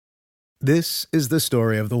This is the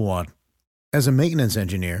story of the one. As a maintenance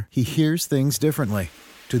engineer, he hears things differently.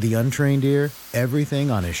 To the untrained ear,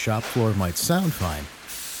 everything on his shop floor might sound fine,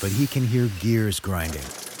 but he can hear gears grinding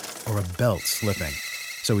or a belt slipping.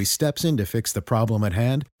 So he steps in to fix the problem at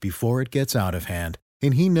hand before it gets out of hand.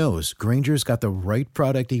 And he knows Grainger's got the right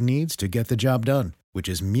product he needs to get the job done, which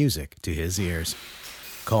is music to his ears.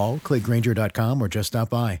 Call, click Grainger.com, or just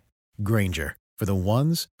stop by. Grainger, for the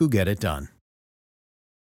ones who get it done.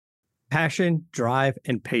 Passion, drive,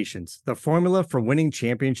 and patience. The formula for winning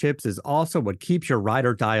championships is also what keeps your ride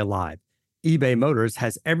or die alive. eBay Motors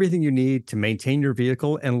has everything you need to maintain your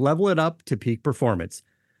vehicle and level it up to peak performance.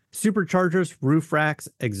 Superchargers, roof racks,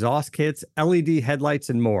 exhaust kits, LED headlights,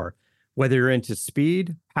 and more. Whether you're into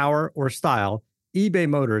speed, power, or style, eBay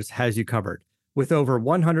Motors has you covered. With over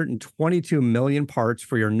 122 million parts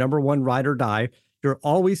for your number one ride or die, you'll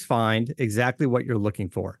always find exactly what you're looking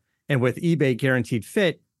for. And with eBay Guaranteed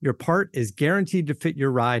Fit, your part is guaranteed to fit your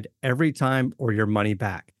ride every time or your money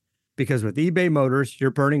back. Because with eBay Motors, you're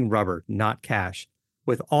burning rubber, not cash.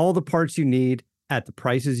 With all the parts you need at the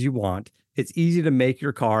prices you want, it's easy to make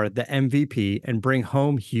your car the MVP and bring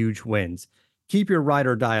home huge wins. Keep your ride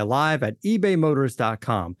or die alive at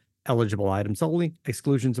ebaymotors.com. Eligible items only.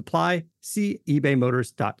 Exclusions apply. See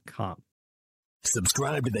ebaymotors.com.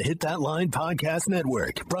 Subscribe to the Hit That Line Podcast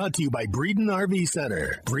Network, brought to you by Breeden RV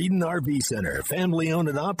Center. Breeden RV Center, family owned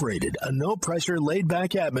and operated, a no-pressure,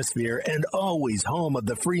 laid-back atmosphere, and always home of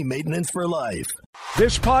the free maintenance for life.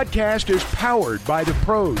 This podcast is powered by the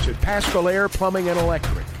pros at Paschal Air Plumbing and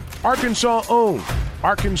Electric. Arkansas owned,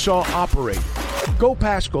 Arkansas operated.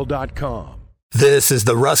 GoPaschal.com. This is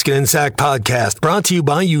the Ruskin and Sack Podcast, brought to you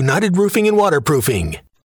by United Roofing and Waterproofing.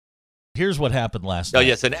 Here's what happened last night. Oh,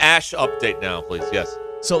 yes, an Ash update now, please. Yes.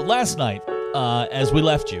 So last night, as we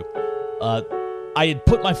left you, I had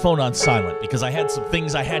put my phone on silent because I had some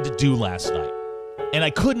things I had to do last night, and I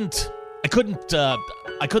couldn't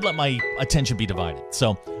let my attention be divided.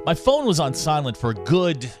 So my phone was on silent for a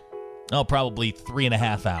good, probably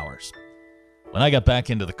 3.5 hours. When I got back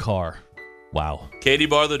into the car, wow. Katie,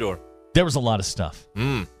 bar the door. There was a lot of stuff.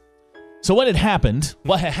 So what had happened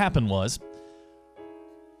was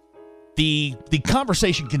the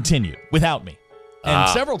conversation continued without me. And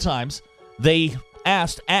several times they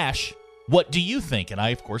asked Ash, what do you think? And I,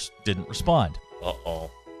 of course, didn't respond.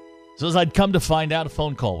 Uh-oh. So as I'd come to find out, a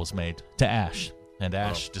phone call was made to Ash. And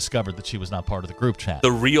Ash discovered that she was not part of the group chat.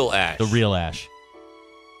 The real Ash. The real Ash.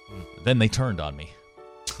 Then they turned on me.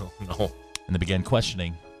 Oh, no. And they began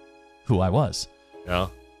questioning who I was. Yeah.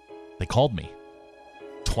 They called me.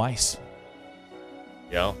 Twice.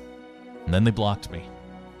 Yeah. And then they blocked me.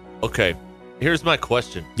 Okay. Here's my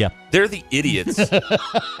question. Yeah. They're the idiots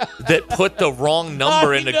that put the wrong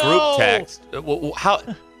number in the group text.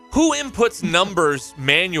 Who inputs numbers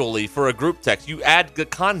manually for a group text? You add the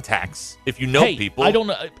contacts if you know people. I don't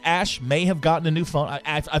know. Ash may have gotten a new phone.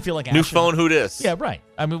 I feel like Ash. New phone, who dis? Yeah, right.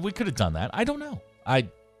 I mean, we could have done that. I don't know.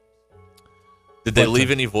 Did they leave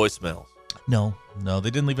any voicemails? No, they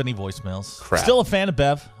didn't leave any voicemails. Crap. Still a fan of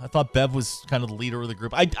Bev. I thought Bev was kind of the leader of the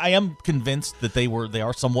group. I am convinced that they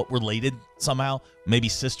are somewhat related somehow. Maybe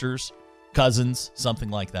sisters, cousins, something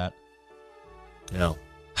like that. Yeah.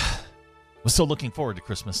 Was still looking forward to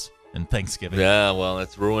Christmas and Thanksgiving. Yeah, well,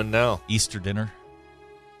 it's ruined now. Easter dinner.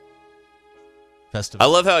 Festival. I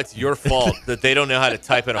love how it's your fault that they don't know how to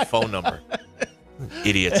type in a phone number.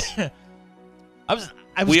 Idiots.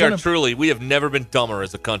 We have never been dumber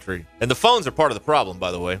as a country. And the phones are part of the problem,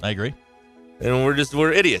 by the way. I agree. And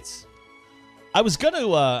we're idiots. I was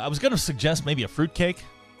gonna suggest maybe a fruitcake.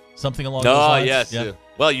 Something along those lines. Oh, yes. Yeah.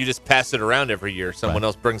 Well, you just pass it around every year. Someone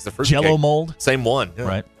else brings the fruitcake. Jell-O mold. Same one. Yeah.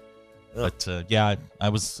 Right. Yeah. But I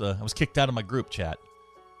was kicked out of my group chat.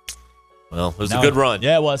 Well, it was a good run.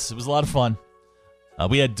 Yeah, it was. It was a lot of fun.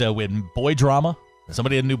 We had boy drama.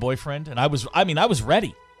 Somebody had a new boyfriend, and I was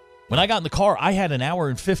ready. When I got in the car, I had an hour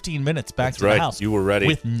and 15 minutes back to the house. You were ready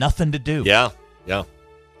with nothing to do. Yeah.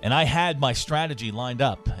 And I had my strategy lined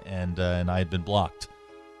up, and I had been blocked.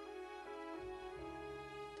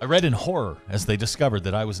 I read in horror as they discovered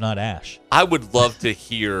that I was not Ash. I would love to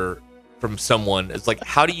hear from someone. It's like,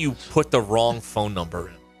 how do you put the wrong phone number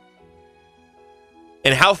in?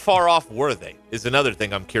 And how far off were they is another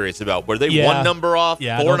thing I'm curious about. Were they one number off,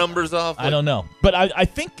 four numbers off? I don't know. But I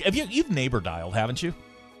think, you've neighbor dialed, haven't you?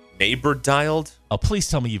 Neighbor dialed? Oh, please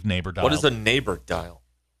tell me you've neighbor dialed. What is a neighbor dial?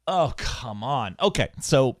 Oh, come on. Okay,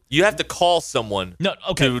 so... You have to call someone to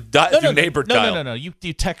neighbor dial. No. You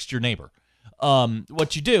text your neighbor.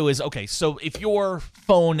 What you do is, so if your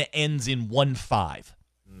phone ends in 15,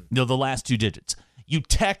 the last two digits, you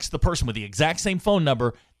text the person with the exact same phone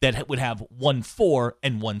number that would have 1-4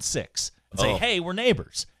 and 1-6 and say, hey, we're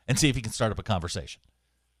neighbors, and see if you can start up a conversation.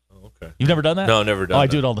 Okay. You've never done that? No, never done that. I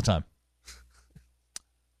do it all the time.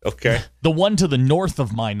 Okay. The one to the north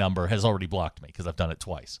of my number has already blocked me because I've done it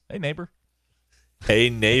twice. Hey, neighbor. Hey,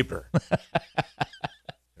 neighbor.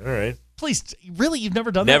 All right. Please, really, you've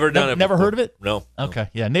never done never that? Done it. Never heard of it? No. Okay.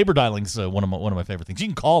 Yeah, neighbor dialing's one of my favorite things. You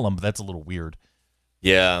can call them, but that's a little weird.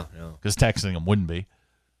 Yeah. Because texting them wouldn't be.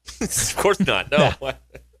 Of course not. No.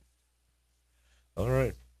 All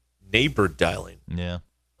right. Neighbor dialing. Yeah.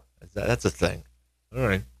 That's a thing. All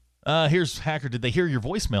right. Here's Hacker. Did they hear your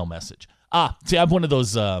voicemail message? See, I'm one of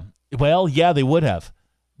those. Well, yeah, they would have,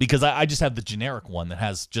 because I just have the generic one that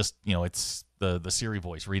has just, it's the Siri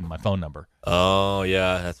voice reading my phone number. Oh,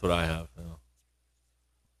 yeah, that's what I have. Oh.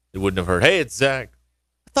 They wouldn't have heard, hey, it's Zach.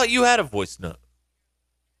 I thought you had a voice note.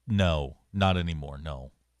 No, not anymore.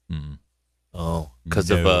 No. Oh,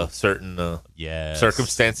 because of certain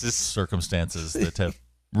circumstances? Circumstances that have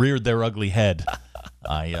reared their ugly head.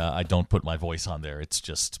 I don't put my voice on there. It's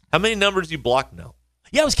just... How many numbers you blocked now?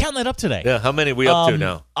 Yeah, I was counting that up today. Yeah, how many are we up to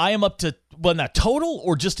now? I am up to, well, not total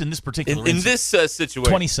or just in this particular instance? In this situation?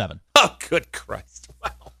 27. Oh, good Christ.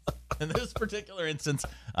 Wow. In this particular instance,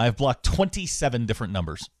 I've blocked 27 different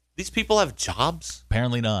numbers. These people have jobs?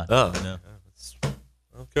 Apparently not. Oh, no.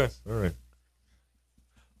 Okay, all right.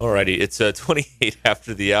 All righty, it's 28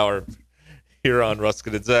 after the hour here on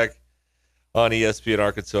Ruskin and Zach on ESPN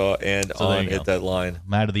Arkansas and on Hit That Line.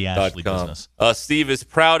 I'm out of the Ashley business. Steve is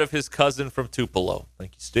proud of his cousin from Tupelo.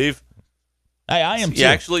 Thank you, Steve. I am too. Yeah,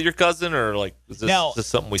 actually your cousin, or like is this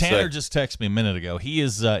something we Tanner say? just texted me a minute ago. He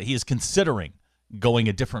is considering going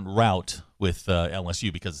a different route with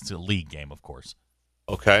LSU because it's a league game, of course.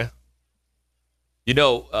 Okay.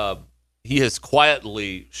 He has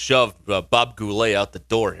quietly shoved Bob Goulet out the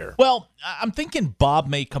door here. Well, I'm thinking Bob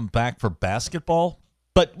may come back for basketball,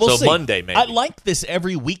 but we'll see. Monday, maybe. I like this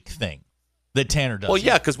every week thing that Tanner does. Well,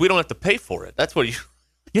 yeah, because we don't have to pay for it. That's what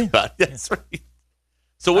you about. That's right.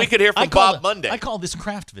 So we could hear from Bob Monday. I call this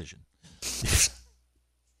craft vision.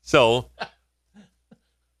 So...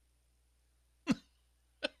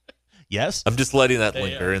 Yes? I'm just letting that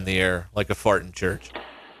linger in the air like a fart in church.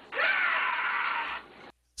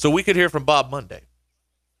 So we could hear from Bob Monday.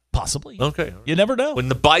 Possibly. Okay. You never know. When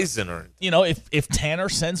the Bison are in. If Tanner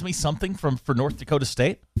sends me something for North Dakota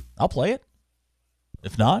State, I'll play it.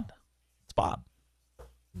 If not, it's Bob.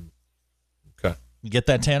 Okay. You get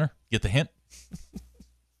that, Tanner? Get the hint?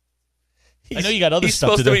 I know you got other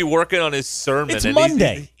stuff to do. He's supposed to be working on his sermon. It's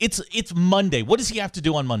Monday. It's Monday. What does he have to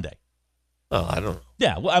do on Monday? Oh, I don't know.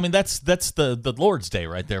 Yeah, well, I mean, that's the Lord's Day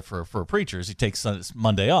right there for preachers. He takes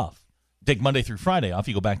Monday off. You take Monday through Friday off.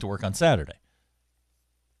 You go back to work on Saturday.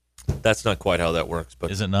 That's not quite how that works.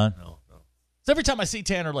 But is it not? No. So every time I see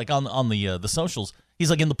Tanner like on the socials,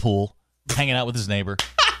 he's like in the pool, hanging out with his neighbor.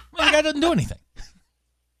 Well, the guy doesn't do anything.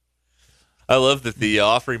 I love that the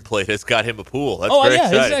offering plate has got him a pool. That's very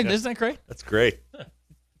exciting. Isn't that great? That's great.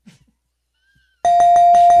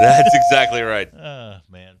 That's exactly right. Oh,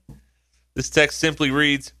 man. This text simply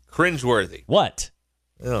reads, cringeworthy. What?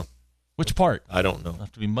 Yeah. Which part? I don't know. I'll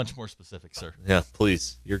have to be much more specific, sir. Yeah,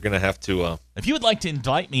 please. You're going to have to... If you would like to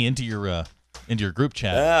invite me into your group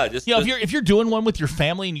chat. Yeah, if you're doing one with your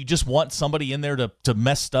family and you just want somebody in there to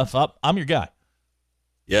mess stuff up, I'm your guy.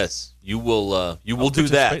 Yes, you will do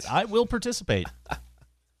that. I will participate.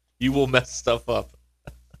 You will mess stuff up.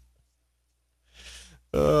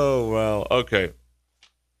 Oh, wow. Okay.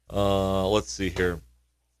 Let's see here.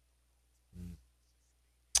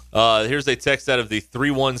 Here's a text out of the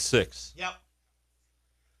 316.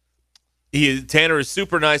 Yep. Tanner is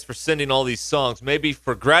super nice for sending all these songs. Maybe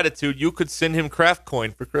for gratitude, you could send him Craft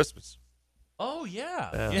Coin for Christmas. Oh,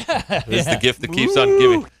 yeah. It's the gift that keeps on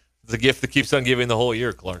giving. It's the gift that keeps on giving the whole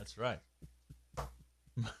year, Clark. That's right.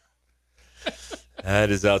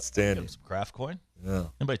 That is outstanding. Some Craft Coin? Yeah.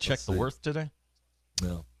 Anybody check the worth today?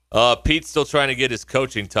 No. Pete's still trying to get his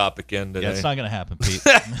coaching topic in today. Yeah, it's not going to happen, Pete.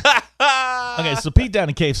 Okay, so Pete down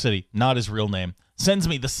in Cave City, not his real name, sends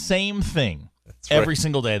me the same thing every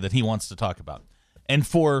single day that he wants to talk about. And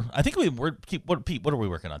for, I think Pete, what are we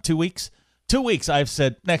working on? 2 weeks? 2 weeks, I've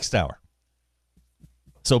said next hour.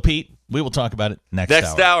 So, Pete, we will talk about it next hour.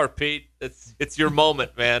 Next hour, Pete. It's your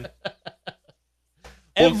moment, man.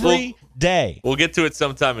 Every day. We'll get to it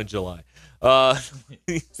sometime in July.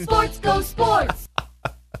 Sports go sports.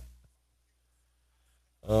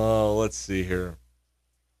 Let's see here.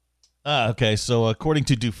 Okay, so according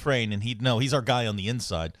to Dufresne, and he's our guy on the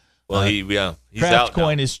inside. Well, he's Craft out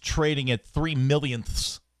Coin now. is trading at 3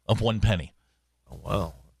 millionths of 1 penny. Oh,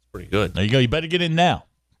 wow. That's pretty good. There you go. You better get in now.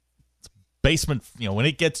 basement, when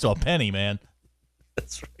it gets to a penny, man.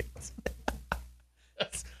 That's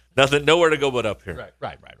right. Nowhere to go but up here.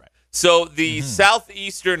 Right. So the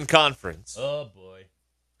Southeastern Conference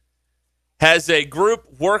has a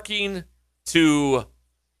group working to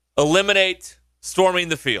eliminate storming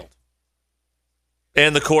the field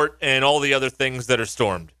and the court and all the other things that are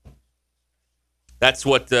stormed. That's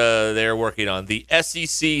what they're working on. The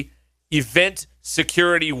SEC Event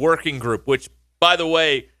Security Working Group, which, by the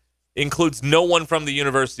way, includes no one from the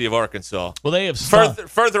University of Arkansas. Well, they have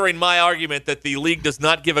furthering my argument that the league does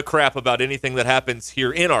not give a crap about anything that happens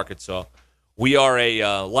here in Arkansas. We are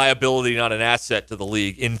a liability, not an asset to the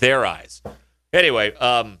league in their eyes. Anyway,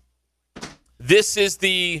 this is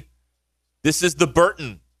the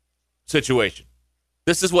Burton situation.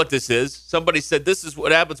 This is what this is. Somebody said this is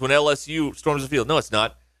what happens when LSU storms the field. No, it's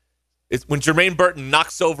not. It's when Jermaine Burton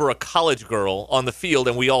knocks over a college girl on the field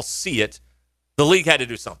and we all see it. The league had to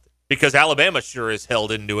do something because Alabama sure as hell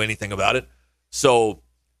didn't do anything about it. So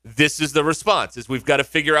this is the response, is we've got to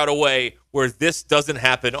figure out a way where this doesn't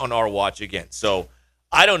happen on our watch again. So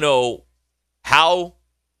I don't know how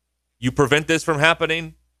you prevent this from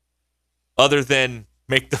happening other than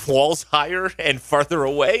make the walls higher and farther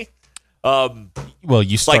away. Well,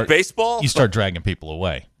 you start like baseball. You start dragging people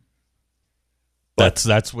away.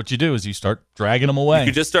 That's what you do, is you start dragging them away. You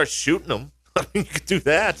could just start shooting them. I mean, you could do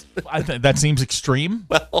that. I think that seems extreme.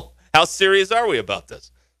 Well, how serious are we about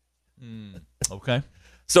this? Okay.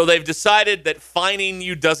 So they've decided that fining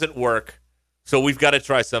you doesn't work, so we've got to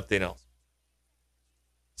try something else.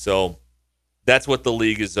 So that's what the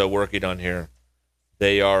league is working on here.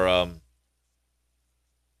 They are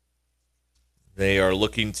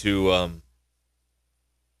looking to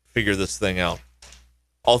figure this thing out.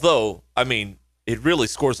 Although, I mean, it really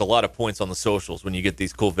scores a lot of points on the socials when you get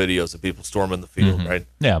these cool videos of people storming the field, right?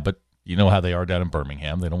 Yeah, but you know how they are down in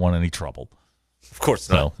Birmingham. They don't want any trouble. Of course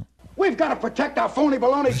not. So, we've got to protect our phony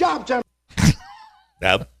baloney job, Jim.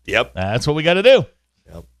 Yep. That's what we got to do.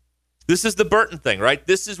 Yep. This is the Burton thing, right?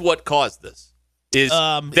 This is what caused this.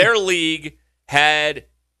 Their league had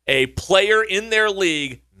a player in their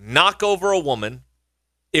league knock over a woman.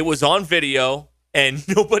 It was on video, and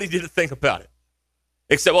nobody did a thing about it.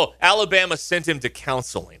 Except, Alabama sent him to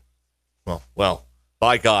counseling. Well,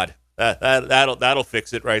 by God, that'll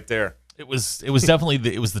fix it right there. It was definitely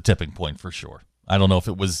the tipping point for sure. I don't know if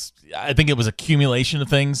it was. I think it was accumulation of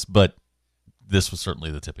things, but this was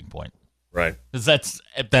certainly the tipping point. Right. Because that's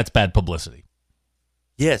bad publicity.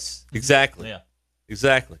 Yes, exactly. Yeah,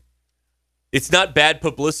 exactly. It's not bad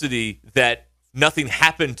publicity that nothing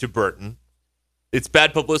happened to Burton. It's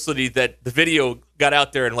bad publicity that the video got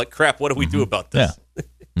out there and crap, what do we do about this? Yeah.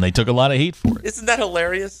 And they took a lot of heat for it. Isn't that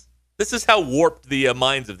hilarious? This is how warped the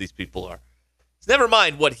minds of these people are. It's never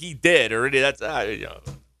mind what he did or any. That's how do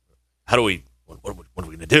we? What are we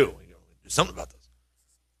going to do? Do something about this.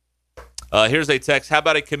 Here's a text. How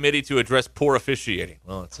about a committee to address poor officiating?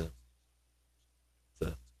 Well,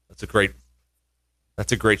 that's a great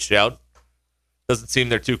shout. Doesn't seem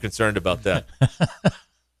they're too concerned about that.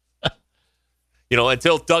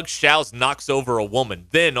 Until Doug Shouse knocks over a woman,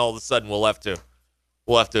 then all of a sudden we'll have to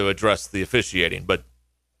address the officiating. But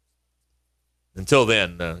until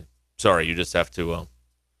then, sorry, you just have to.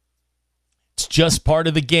 It's just part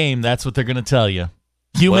of the game. That's what they're going to tell you.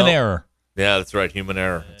 Human error. Yeah, that's right. Human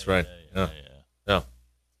error. That's right. Yeah.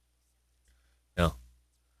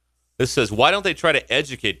 This says, why don't they try to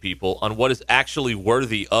educate people on what is actually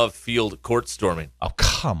worthy of field court storming? Oh,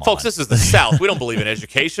 come on. Folks, this is the South. We don't believe in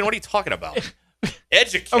education. What are you talking about?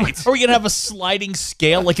 Educate. Are we going to have a sliding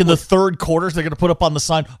scale? Like in the third quarters, they're going to put up on the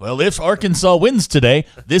sign, well, if Arkansas wins today,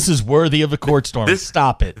 this is worthy of a court storm.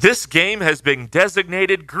 Stop it. This game has been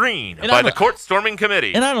designated green by the court storming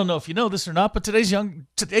committee. And I don't know if you know this or not, but today's young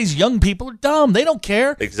people are dumb. They don't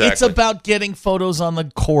care. Exactly. It's about getting photos on the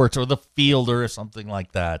court or the field or something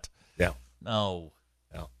like that. Yeah. No.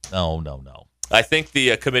 I think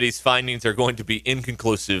the committee's findings are going to be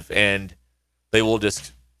inconclusive, and they will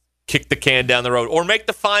just kick the can down the road or make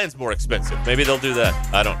the fines more expensive. Maybe they'll do that.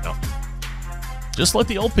 I don't know. Just let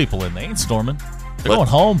the old people in. They ain't storming. They're going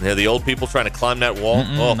home. Yeah, the old people trying to climb that wall.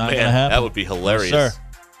 Not gonna happen. That would be hilarious. Yes, sir.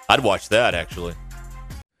 I'd watch that, actually.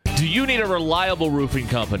 Do you need a reliable roofing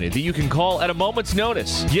company that you can call at a moment's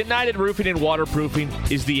notice? United Roofing and Waterproofing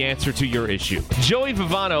is the answer to your issue. Joey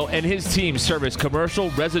Vivano and his team service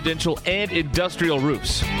commercial, residential, and industrial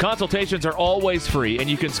roofs. Consultations are always free, and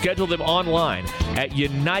you can schedule them online at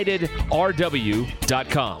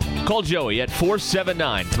UnitedRW.com. Call Joey at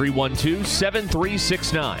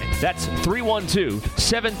 479-312-7369. That's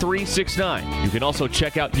 312-7369. You can also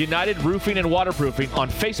check out United Roofing and Waterproofing on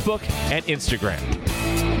Facebook and Instagram.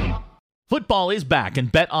 Football is back, and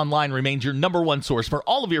BetOnline remains your number one source for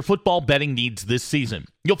all of your football betting needs this season.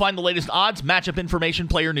 You'll find the latest odds, matchup information,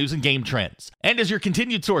 player news, and game trends. And as your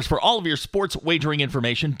continued source for all of your sports wagering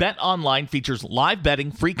information, BetOnline features live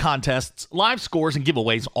betting, free contests, live scores, and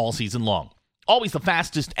giveaways all season long. Always the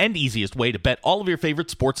fastest and easiest way to bet all of your favorite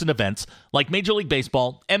sports and events like Major League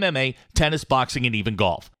Baseball, MMA, tennis, boxing, and even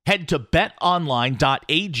golf. Head to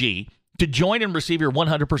betonline.ag to join and receive your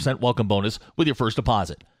 100% welcome bonus with your first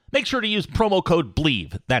deposit. Make sure to use promo code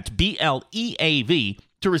BLEAV, that's BLEAV,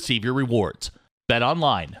 to receive your rewards. Bet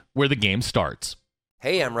online, where the game starts.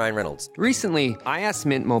 Hey, I'm Ryan Reynolds. Recently, I asked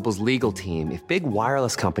Mint Mobile's legal team if big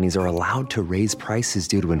wireless companies are allowed to raise prices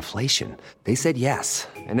due to inflation. They said yes.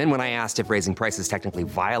 And then when I asked if raising prices technically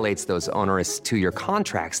violates those onerous two-year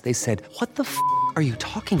contracts, they said, "What the f*** are you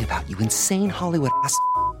talking about, you insane Hollywood ass?"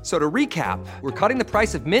 So to recap, we're cutting the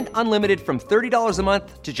price of Mint Unlimited from $30 a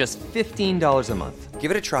month to just $15 a month. Give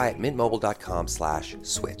it a try at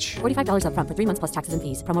mintmobile.com/switch. $45 up front for 3 months plus taxes and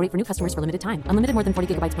fees. Promo rate for new customers for limited time. Unlimited more than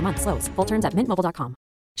 40 gigabytes per month. Slows full terms at mintmobile.com.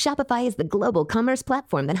 Shopify is the global commerce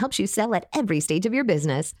platform that helps you sell at every stage of your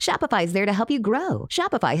business. Shopify is there to help you grow.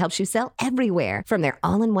 Shopify helps you sell everywhere, from their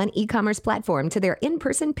all-in-one e-commerce platform to their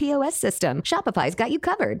in-person POS system. Shopify's got you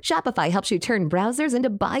covered. Shopify helps you turn browsers into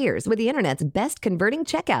buyers with the internet's best converting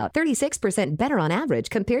checkout, 36% better on average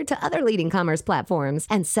compared to other leading commerce platforms,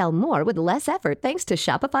 and sell more with less effort thanks to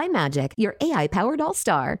Shopify Magic, your AI-powered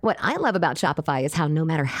all-star. What I love about Shopify is how no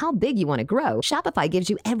matter how big you want to grow, Shopify gives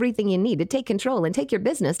you everything you need to take control and take your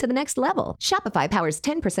business to the next level. Shopify powers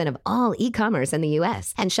 10% of all e-commerce in the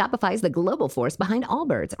U.S., and Shopify is the global force behind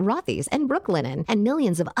Allbirds, Rothy's, and Brooklinen, and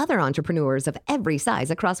millions of other entrepreneurs of every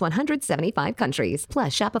size across 175 countries.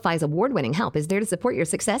 Plus, Shopify's award-winning help is there to support your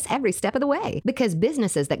success every step of the way. Because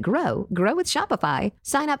businesses that grow with Shopify.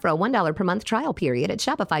 Sign up for a $1 per month trial period at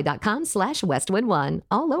shopify.com/Westwood1,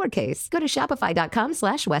 all lowercase. Go to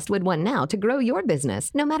shopify.com/Westwood1 now to grow your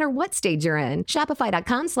business, no matter what stage you're in.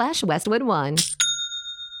 Shopify.com/Westwood1.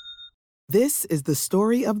 This is the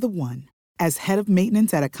story of the one. As head of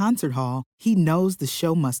maintenance at a concert hall, he knows the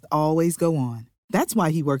show must always go on. That's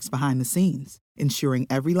why he works behind the scenes, ensuring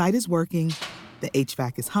every light is working, the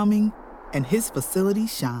HVAC is humming, and his facility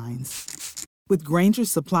shines. With Grainger's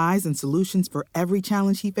supplies and solutions for every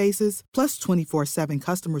challenge he faces, plus 24/7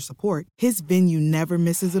 customer support, his venue never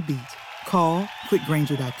misses a beat. Call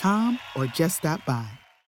quickgrainger.com or just stop by.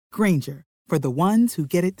 Grainger, for the ones who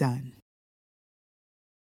get it done.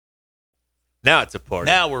 Now it's a party.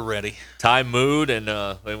 Now we're ready. Ty Mood, and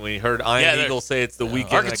when we heard Iron Eagle say it's the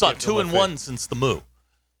weekend. Arkansas 2-1 since the Moo.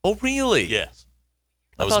 Oh, really? Yes.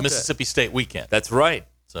 That was Mississippi State weekend. That's right.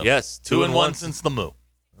 So, yes, 2-1 since the Moo.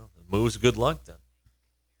 Well, the Moo's good luck then.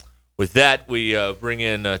 With that, we bring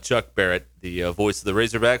in Chuck Barrett, the voice of the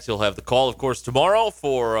Razorbacks. He'll have the call, of course, tomorrow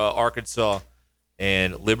for Arkansas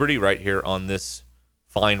and Liberty right here on this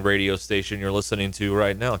fine radio station you're listening to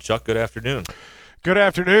right now. Chuck, good afternoon. Good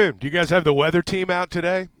afternoon. Do you guys have the weather team out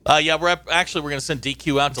today? Yeah, we're going to send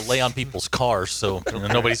DQ out to lay on people's cars so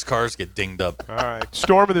nobody's cars get dinged up. All right.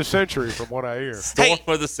 Storm of the century, from what I hear. Storm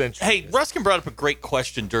of the century. Hey, Ruskin brought up a great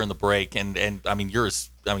question during the break, and I mean, you're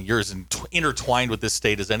as intertwined with this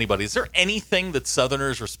state as anybody. Is there anything that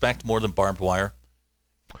Southerners respect more than barbed wire?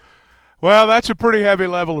 Well, that's a pretty heavy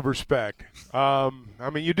level of respect. I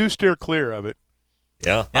mean, you do steer clear of it.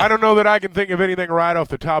 Yeah. I don't know that I can think of anything right off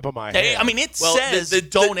the top of my head. Hey, I mean, it says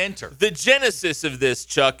don't enter. The genesis of this,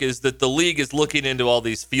 Chuck, is that the league is looking into all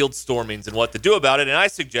these field stormings and what to do about it, and I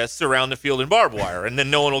suggest surround the field in barbed wire, and then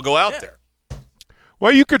no one will go out there.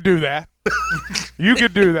 Well, you could do that. You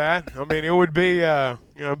could do that. I mean, it would be,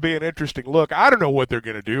 be an interesting look. I don't know what they're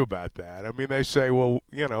going to do about that. I mean, they say, well,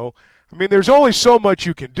 there's only so much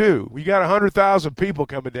you can do. We got 100,000 people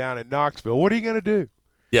coming down in Knoxville. What are you going to do?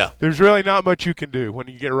 Yeah. There's really not much you can do when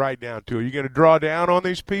you get right down to it. You're going to draw down on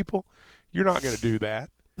these people? You're not going to do that.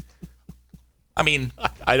 I mean,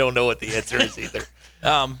 I don't know what the answer is either.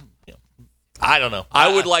 I don't know.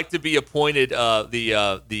 I would like to be appointed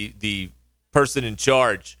the person in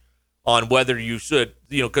charge on whether you should,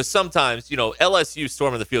 because sometimes, LSU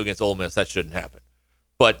storming the field against Ole Miss, that shouldn't happen.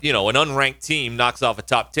 But, an unranked team knocks off a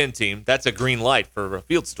top 10 team, that's a green light for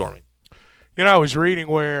field storming. I was reading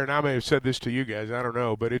where, and I may have said this to you guys, I don't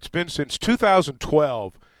know, but it's been since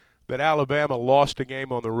 2012 that Alabama lost a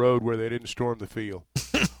game on the road where they didn't storm the field.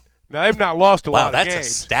 Now, they've not lost a lot of games. Wow, that's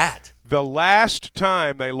a stat. The last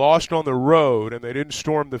time they lost on the road and they didn't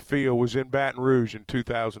storm the field was in Baton Rouge in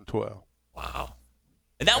 2012. Wow.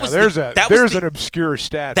 And that was there's an obscure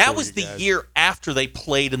stat. That was the year after they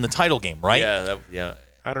played in the title game, right? Yeah.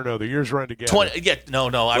 I don't know. The years run together.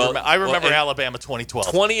 I remember Alabama 2012.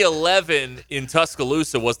 2011 in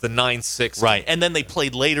Tuscaloosa was the 9-6. Right, and then they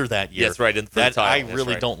played later that year. That's right. I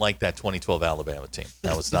really don't like that 2012 Alabama team.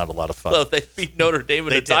 That was not a lot of fun. Well, they beat Notre Dame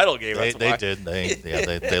in the title game. They did.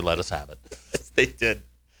 They let us have it. They did.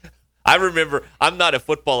 I remember. I'm not a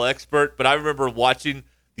football expert, but I remember watching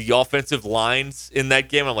the offensive lines in that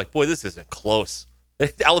game. I'm like, boy, this isn't close.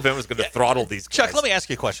 Alabama's going to throttle these guys. Chuck, let me ask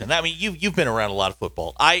you a question. I mean, you've been around a lot of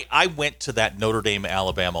football. I went to that Notre Dame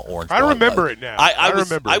Alabama Orange Bowl. I remember it now.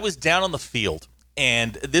 I was down on the field,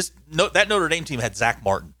 and that Notre Dame team had Zach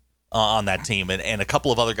Martin on that team, and a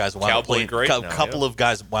couple of other guys wound up playing. Of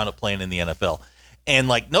guys wound up playing in the NFL, and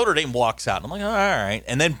like Notre Dame walks out, and I'm like, all right,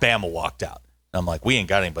 and then Bama walked out. And I'm like, we ain't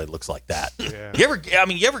got anybody that looks like that. Yeah. You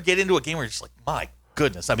ever get into a game where you're just like, my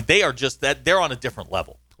goodness. I mean, they are just that. They're on a different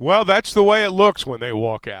level. Well, that's the way it looks when they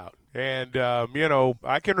walk out. And,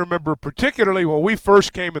 I can remember particularly when we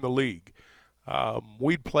first came in the league,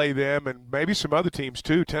 we'd play them and maybe some other teams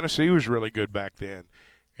too. Tennessee was really good back then.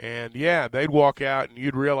 And, yeah, they'd walk out and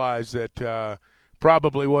you'd realize that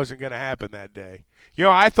probably wasn't going to happen that day.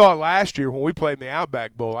 I thought last year when we played in the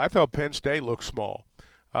Outback Bowl, I thought Penn State looked small.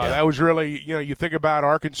 That was really, you think about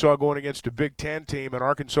Arkansas going against a Big Ten team and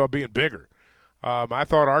Arkansas being bigger. I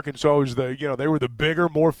thought Arkansas was they were the bigger,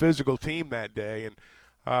 more physical team that day.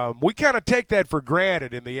 And we kind of take that for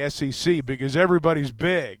granted in the SEC because everybody's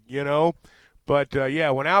big, But,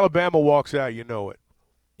 when Alabama walks out, you know it.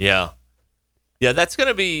 Yeah. Yeah, that's going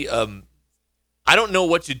to be I don't know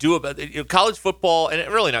what you do about it. College football,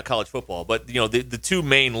 and really not college football, but, the two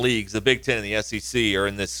main leagues, the Big Ten and the SEC, are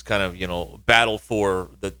in this kind of, battle for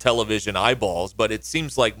the television eyeballs. But it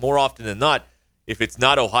seems like more often than not, if it's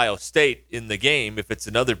not Ohio State in the game, if it's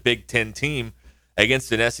another Big Ten team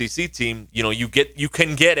against an SEC team, you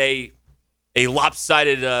can get a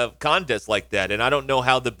lopsided contest like that. And I don't know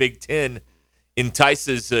how the Big Ten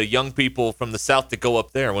entices young people from the South to go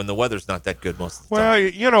up there when the weather's not that good most of the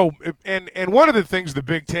time. Well, and one of the things the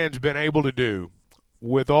Big Ten's been able to do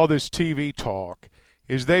with all this TV talk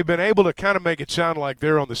is they've been able to kind of make it sound like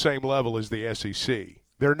they're on the same level as the SEC.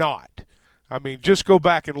 They're not. I mean, just go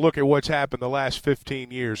back and look at what's happened the last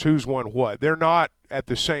 15 years. Who's won what? They're not at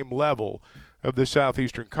the same level of the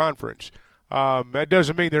Southeastern Conference. That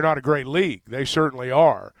doesn't mean they're not a great league. They certainly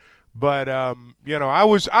are. But, I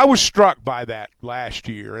was struck by that last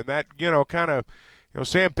year. And that,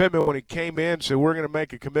 Sam Pittman, when he came in, said we're going to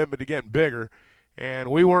make a commitment to getting bigger.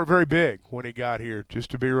 And we weren't very big when he got here,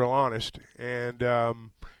 just to be real honest. And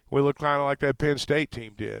we looked kind of like that Penn State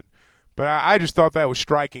team did. But I just thought that was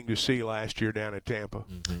striking to see last year down in Tampa.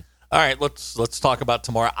 Mm-hmm. All right, let's talk about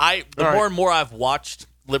tomorrow. More and more I've watched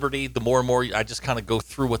Liberty, the more and more I just kind of go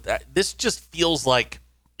through with that. This just feels like,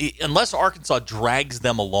 unless Arkansas drags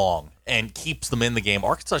them along and keeps them in the game,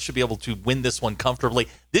 Arkansas should be able to win this one comfortably.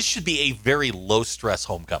 This should be a very low-stress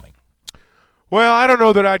homecoming. Well, I don't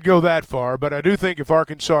know that I'd go that far, but I do think if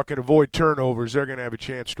Arkansas can avoid turnovers, they're going to have a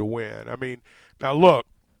chance to win. I mean, now look,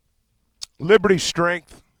 Liberty's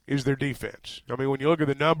strength is their defense. I mean, when you look at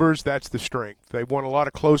the numbers, that's the strength. They've won a lot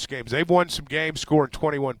of close games. They've won some games scoring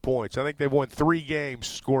 21 points. I think they've won 3 games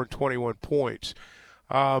scoring 21 points.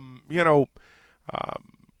 But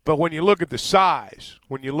when you look at the size,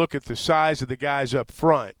 of the guys up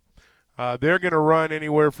front, they're going to run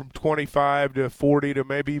anywhere from 25 to 40 to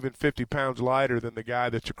maybe even 50 pounds lighter than the guy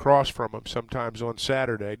that's across from them sometimes on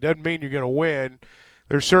Saturday. Doesn't mean you're going to win.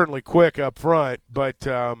 They're certainly quick up front, but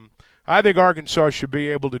I think Arkansas should be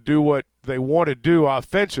able to do what they want to do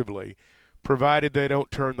offensively, provided they don't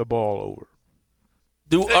turn the ball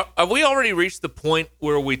over. Have we already reached the point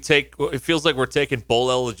where it feels like we're taking bowl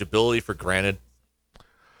eligibility for granted?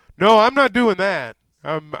 No, I'm not doing that.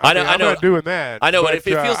 I'm not doing that. I know, but it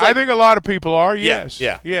feels like I think a lot of people are. Yes.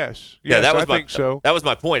 Yeah. Yes. I think so. That was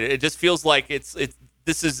my point. It just feels like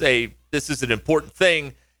this is an important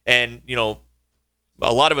thing, and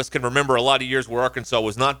a lot of us can remember a lot of years where Arkansas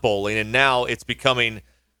was not bowling, and now it's becoming,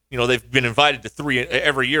 they've been invited to 3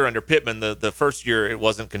 every year under Pittman. The first year it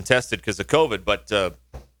wasn't contested because of COVID, but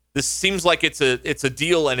this seems like it's a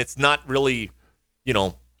deal, and it's not really,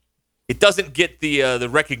 it doesn't get the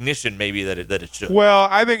recognition maybe that it should. Well,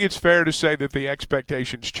 I think it's fair to say that the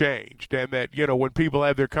expectations changed, and that when people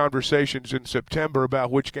have their conversations in September about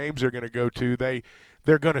which games they're going to go to,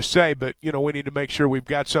 they're going to say, but we need to make sure we've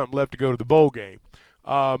got something left to go to the bowl game.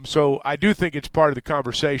 So I do think it's part of the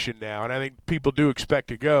conversation now, and I think people do expect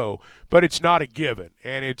to go, but it's not a given,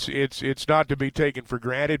 and it's not to be taken for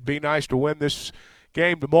granted. Be nice to win this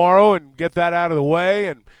game tomorrow and get that out of the way,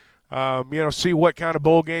 and see what kind of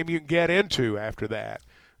bowl game you can get into after that.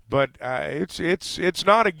 But it's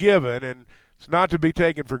not a given, and It's not to be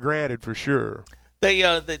taken for granted for sure.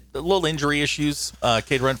 The little injury issues,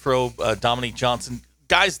 Cade Renfro, Dominique Johnson,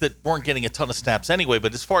 guys that weren't getting a ton of snaps anyway.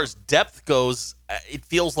 But as far as depth goes, it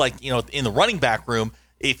feels like, in the running back room,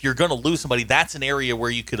 if you're going to lose somebody, that's an area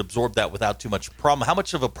where you could absorb that without too much problem. How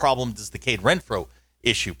much of a problem does the Cade Renfro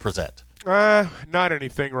issue present? Not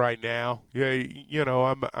anything right now. Yeah,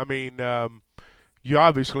 you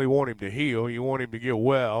obviously want him to heal. You want him to get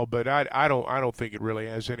well, but I don't think it really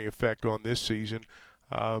has any effect on this season.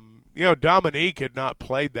 Dominique had not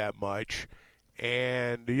played that much,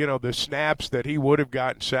 and the snaps that he would have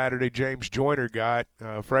gotten Saturday, James Joyner got,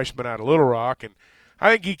 freshman out of Little Rock, and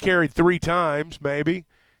I think he carried 3 times maybe,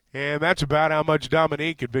 and that's about how much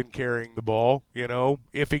Dominique had been carrying the ball,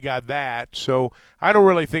 if he got that. So I don't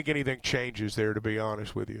really think anything changes there, to be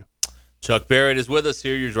honest with you. Chuck Barrett is with us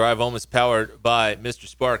here. Your drive home is powered by Mr.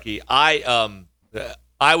 Sparky. I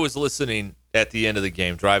was listening at the end of the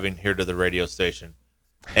game, driving here to the radio station,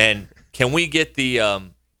 and can we get the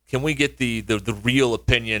real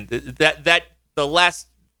opinion? That the last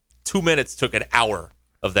 2 minutes took an hour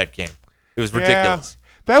of that game. It was ridiculous. Yeah,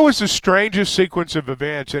 that was the strangest sequence of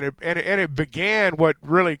events, and it began what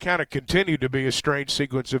really kind of continued to be a strange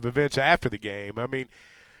sequence of events after the game. I mean,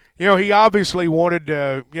 he obviously wanted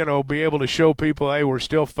to, be able to show people, hey, we're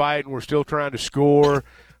still fighting, we're still trying to score,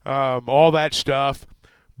 all that stuff.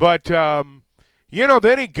 But, then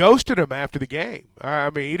he ghosted him after the game.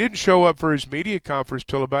 I mean, he didn't show up for his media conference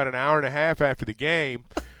till about an hour and a half after the game.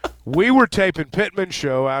 We were taping Pittman's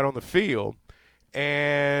show out on the field,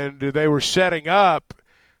 and they were setting up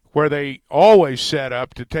where they always set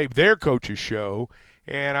up to tape their coach's show.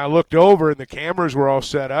 And I looked over, and the cameras were all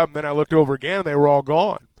set up. And then I looked over again, and they were all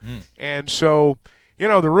gone. And so,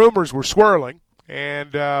 the rumors were swirling.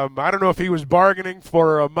 And I don't know if he was bargaining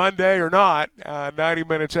for a Monday or not 90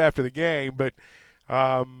 minutes after the game. But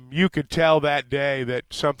you could tell that day that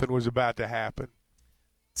something was about to happen.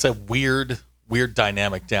 It's a weird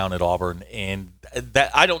dynamic down at Auburn. And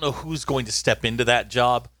that I don't know who's going to step into that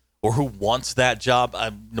job or who wants that job.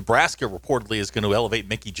 Nebraska reportedly is going to elevate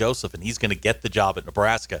Mickey Joseph, and he's going to get the job at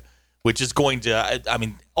Nebraska, which is going to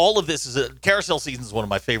all of this is carousel season is one of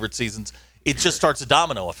my favorite seasons. It just starts a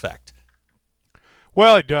domino effect.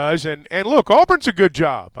 Well, it does. And look, Auburn's a good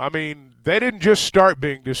job. I mean, they didn't just start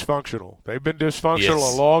being dysfunctional. They've been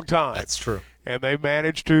dysfunctional a long time. That's true. And they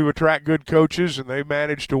managed to attract good coaches, and they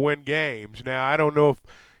managed to win games. Now, I don't know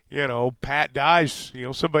if, Pat Dye's,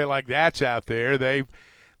 somebody like that's out there.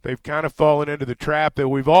 They've kind of fallen into the trap that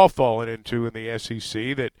we've all fallen into in the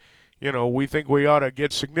SEC that, we think we ought to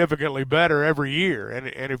get significantly better every year.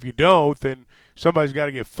 And if you don't, then somebody's got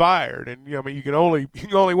to get fired. And, you can only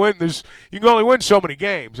win so many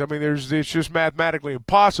games. I mean, it's just mathematically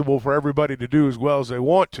impossible for everybody to do as well as they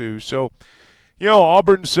want to. So,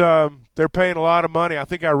 Auburn's they're paying a lot of money. I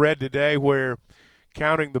think I read today where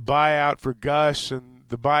counting the buyout for Gus and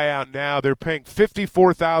the buyout now, they're paying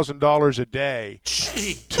 $54,000 a day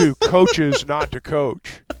to coaches not to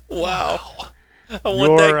coach. Wow. I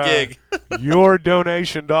want that gig. Your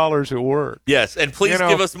donation dollars at work. Yes, and please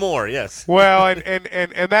give us more, yes. Well,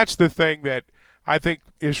 and that's the thing that I think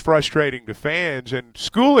is frustrating to fans. And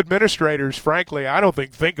school administrators, frankly, I don't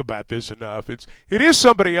think about this enough. It is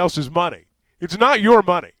somebody else's money. It's not your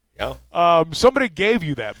money. Yeah. Somebody gave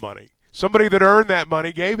you that money. Somebody that earned that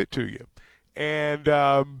money gave it to you. And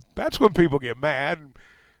that's when people get mad.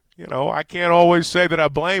 I can't always say that I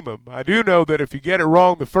blame them. I do know that if you get it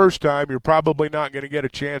wrong the first time, you're probably not going to get a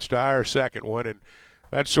chance to hire a second one. And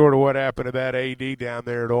that's sort of what happened to that AD down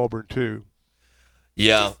there at Auburn, too.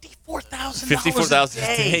 Yeah. $54,000 a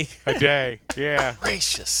day. A day, yeah.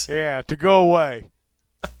 Gracious. Yeah, to go away.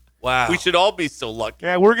 Wow. We should all be so lucky.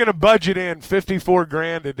 Yeah, we're going to budget in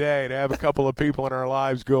 $54,000 a day to have a couple of people in our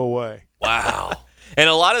lives go away. Wow. And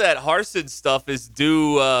a lot of that Harsin stuff is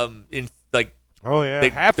due in like. Oh yeah,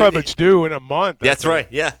 half of it's due in a month. That's right.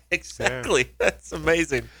 Yeah, exactly. Yeah. That's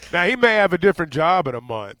amazing. Now he may have a different job in a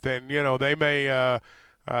month, and they may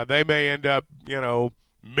end up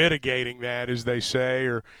mitigating that, as they say,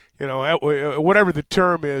 or whatever the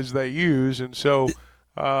term is they use, and so.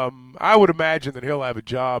 I would imagine that he'll have a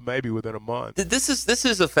job maybe within a month. This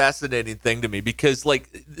is a fascinating thing to me because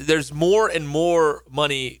there's more and more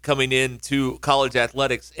money coming into college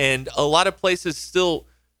athletics, and a lot of places still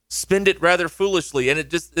spend it rather foolishly, and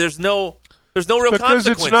there's no real consequences. Because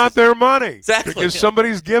it's not their money. Exactly. Because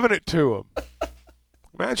somebody's giving it to them.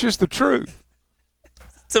 That's just the truth.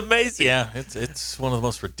 It's amazing. Yeah, it's one of the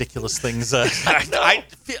most ridiculous things. I'm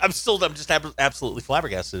just absolutely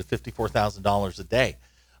flabbergasted at $54,000 a day.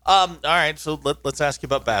 All right, so let's ask you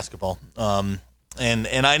about basketball. And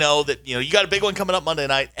I know that you got a big one coming up Monday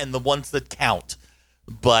night, and the ones that count.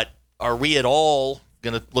 But are we at all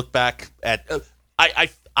going to look back at?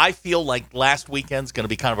 I feel like last weekend's going to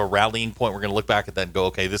be kind of a rallying point. We're going to look back at that and go,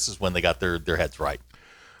 okay, this is when they got their heads right.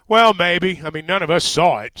 Well, maybe. I mean, none of us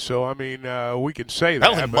saw it, so I mean, we can say that.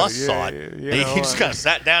 I don't think Musk saw it. He just kind of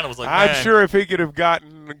sat down and was like, I'm sure if he could have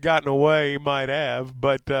gotten away, he might have.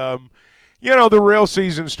 But the real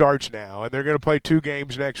season starts now, and they're going to play 2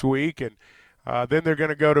 games next week, and then they're going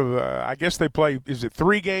to go to. I guess they play. Is it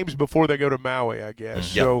 3 games before they go to Maui? I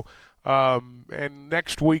guess. Yep. So. And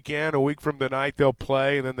next weekend, a week from tonight, they'll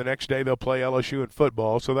play, and then the next day they'll play LSU in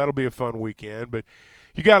football. So that'll be a fun weekend. But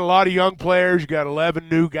you got a lot of young players. You got 11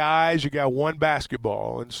 new guys. You got 1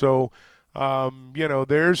 basketball, and so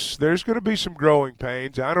there's going to be some growing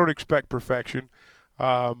pains. I don't expect perfection.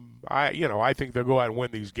 I think they'll go out and win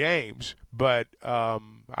these games, but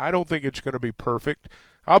I don't think it's going to be perfect.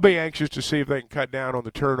 I'll be anxious to see if they can cut down on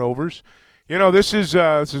the turnovers. This is the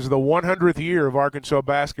 100th year of Arkansas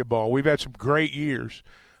basketball. We've had some great years,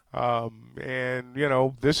 and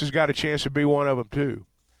this has got a chance to be one of them too.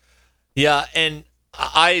 Yeah, and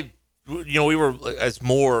we were as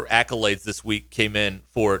more accolades this week came in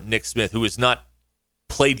for Nick Smith, who has not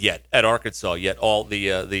played yet at Arkansas yet. All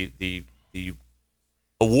the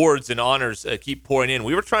awards and honors keep pouring in.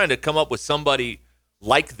 We were trying to come up with somebody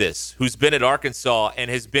like this who's been at Arkansas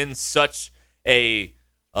and has been such a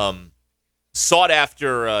sought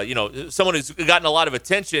after, someone who's gotten a lot of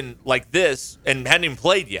attention like this and hadn't even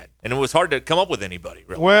played yet. And it was hard to come up with anybody,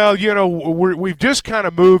 really. Well, we've just kind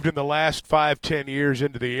of moved in the last 5-10 years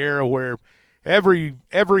into the era where every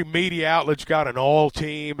media outlet's got an all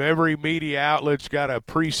team. Every media outlet's got a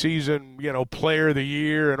preseason, player of the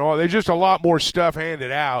year and all. There's just a lot more stuff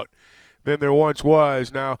handed out than there once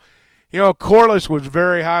was. Now, Corliss was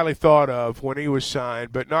very highly thought of when he was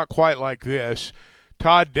signed, but not quite like this.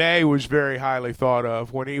 Todd Day was very highly thought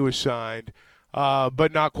of when he was signed,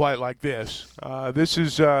 but not quite like this. This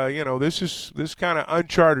is kind of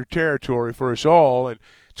uncharted territory for us all, and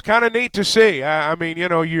it's kind of neat to see. I mean,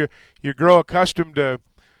 you grow accustomed to,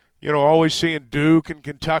 always seeing Duke and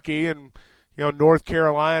Kentucky and North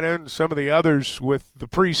Carolina and some of the others with the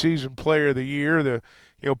preseason player of the year, the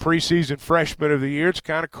preseason freshman of the year. It's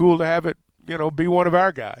kind of cool to have it, be one of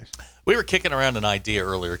our guys. We were kicking around an idea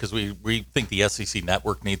earlier because we think the SEC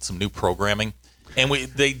network needs some new programming. And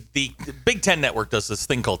the Big Ten network does this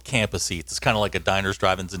thing called Campus Eats. It's kind of like a diners,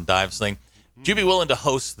 drive-ins, and dives thing. Would you be willing to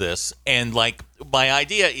host this? And, my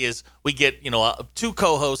idea is we get, 2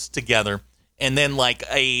 co-hosts together and then,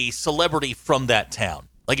 a celebrity from that town.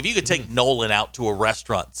 Like, if you could take Nolan out to a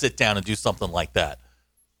restaurant, sit down and do something like that.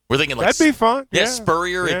 We're thinking, that'd be fun. Yeah,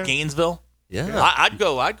 Spurrier at Gainesville. Yeah, I'd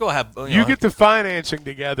go have. You get the financing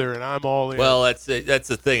together, and I'm all in. Well, that's the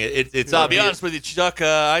thing. It's I'll be honest with you, Chuck.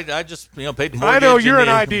 I just paid more. I know you're an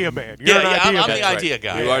idea man. I'm the idea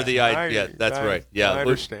guy. You are the idea. That's right. Yeah, I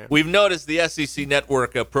understand. We've noticed the SEC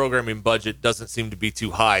network programming budget doesn't seem to be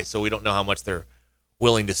too high, so we don't know how much they're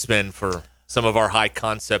willing to spend for some of our high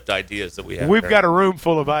concept ideas that we have. We've got a room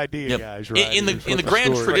full of idea guys. Right in the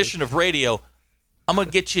grand tradition of radio, I'm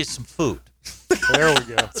gonna get you some food. There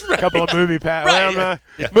we go. A couple of movie passes.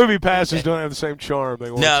 Right. Movie passes don't have the same charm they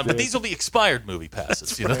once No, but did. these will be expired movie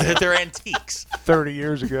passes. They're antiques. 30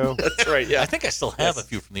 years ago. That's right. Yeah, I think I still have a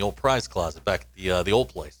few from the old prize closet back at the old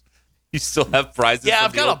place. You still have prizes? Yeah, from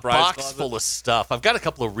I've the got old a prize box closet? full of stuff. I've got a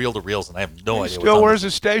couple of reel-to-reels, and I have no idea. Still wears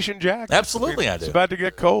a station jacket. Absolutely, I do. It's about to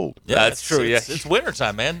get cold. Yeah, that's true. It's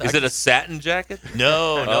wintertime, man. Is it a satin jacket?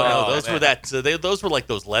 No. Those were those were like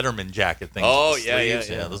those Letterman jacket things. Oh, with the yeah.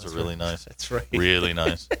 sleeves. Those are really nice. That's right. Really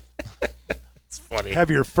nice. It's funny.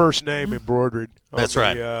 Have your first name embroidered. That's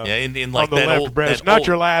right. In like on the that left old breast. that Not old,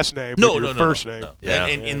 your last name, but your first name. No. Yeah,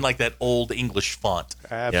 in like that old English font.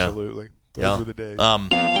 Absolutely. Those were the days.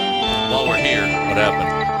 While we're here, what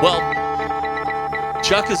happened? Well,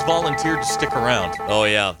 Chuck has volunteered to stick around. Oh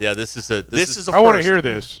yeah. This is a first. I want to hear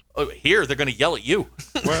this. Oh, here they're going to yell at you.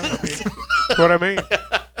 Well, that's what I mean.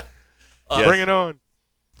 Bring it on.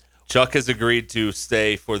 Chuck has agreed to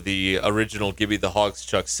stay for the original Give Me the Hogs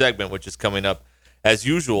Chuck segment, which is coming up as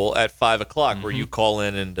usual at 5:00, where you call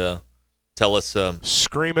in and tell us.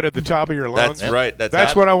 Scream it at the top of your lungs. That's right.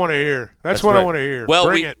 That's what I want to hear. That's what I want to hear. Well,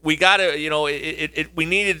 Bring we got to, we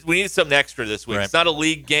needed something extra this week. Right. It's not a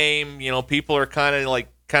league game. People are kind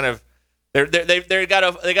of they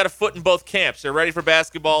got a foot in both camps. They're ready for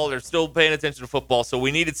basketball. They're still paying attention to football. So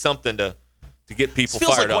we needed something to get people fired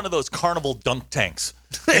up. Feels like up. one of those carnival dunk tanks.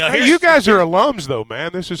 Hey, you guys are alums, though,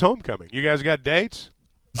 man. This is homecoming. You guys got dates?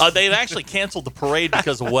 They've actually canceled the parade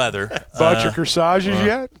because of weather. Bought your corsages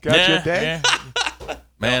yet? Got your date?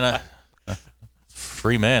 Man,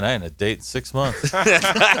 free man. I ain't a date in 6 months.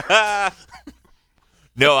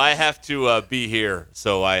 No, I have to be here,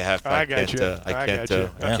 so I have. I can't work.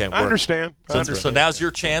 I understand. So now's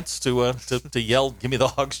your chance to yell, "Give me the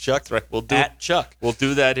Hogs, Chuck!" That's right. We'll do at Chuck. We'll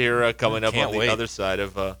do that here coming up on the other side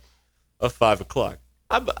of 5 o'clock.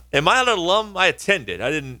 Am I an alum? I attended.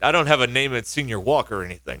 I don't have a name at senior walk or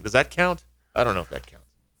anything. Does that count? I don't know if that counts.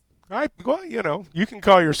 Well, you can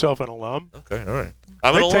call yourself an alum. Okay, all right.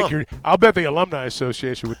 I'm an alum. I'll bet the Alumni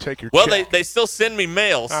Association would take your Well, check. they still send me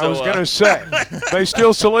mail. So, I was going to say, they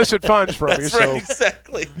still solicit funds from you. That's right, so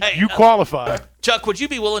exactly. You qualify. Chuck, would you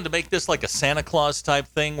be willing to make this like a Santa Claus type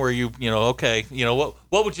thing where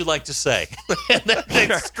what would you like to say? And then they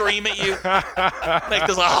scream at you. Make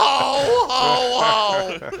this ho, ho,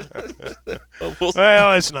 ho. Well,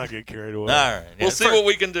 let's not get carried away. All right. We'll see what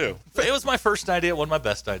we can do. It was my first idea. It wasn't my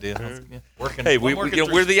best idea. Working. Hey,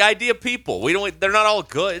 we're the idea people. They're not all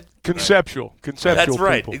good. Conceptual. That's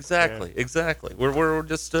right. People. Exactly. We're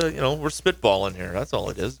just we're spitballing here. That's all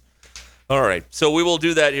it is. All right. So we will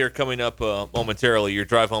do that here coming up momentarily. Your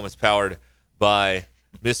drive home is powered by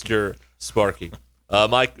Mr. Sparky.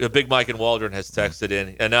 Big Mike in Waldron has texted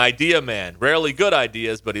in an idea man. Rarely good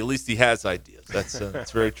ideas, but at least he has ideas.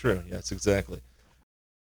 That's very true. Yes, exactly.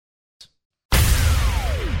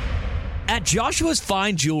 At Joshua's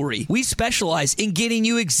Fine Jewelry, we specialize in getting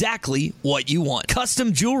you exactly what you want.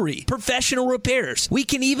 Custom jewelry, professional repairs. We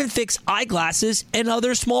can even fix eyeglasses and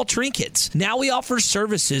other small trinkets. Now we offer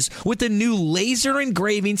services with a new laser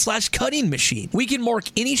engraving/cutting machine. We can mark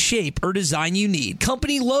any shape or design you need.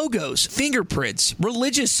 Company logos, fingerprints,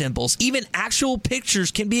 religious symbols, even actual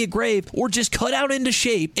pictures can be engraved or just cut out into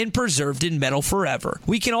shape and preserved in metal forever.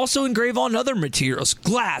 We can also engrave on other materials,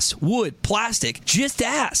 glass, wood, plastic. Just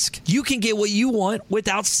ask. You can get what you want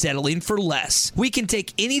without settling for less. We can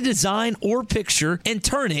take any design or picture and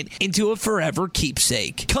turn it into a forever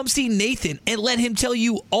keepsake. Come see Nathan and let him tell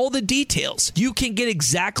you all the details. You can get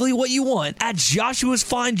exactly what you want at Joshua's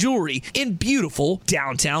Fine Jewelry in beautiful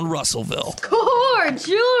downtown Russellville. Core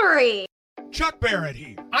Jewelry. Chuck Barrett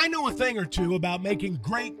here. I know a thing or two about making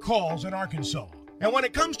great calls in Arkansas. And when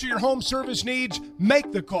it comes to your home service needs,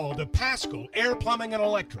 make the call to Paschal Air Plumbing and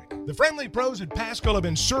Electric. The friendly pros at Paschal have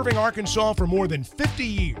been serving Arkansas for more than 50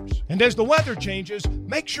 years. And as the weather changes,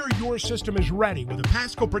 make sure your system is ready with a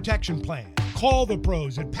Paschal protection plan. Call the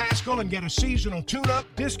pros at Paschal and get a seasonal tune-up,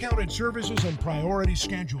 discounted services, and priority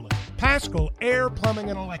scheduling. Paschal Air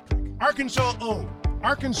Plumbing and Electric. Arkansas owned.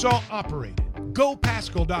 Arkansas operated.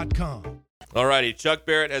 GoPaschal.com. All righty, Chuck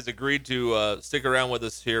Barrett has agreed to stick around with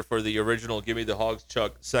us here for the original Give Me the Hogs,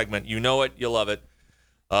 Chuck segment. You know it, you love it.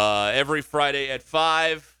 Every Friday at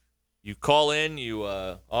 5, you call in, you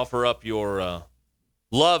offer up your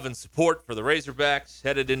love and support for the Razorbacks,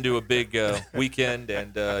 headed into a big weekend,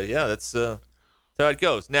 and that's how it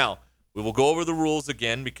goes. Now, we will go over the rules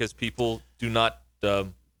again because people do not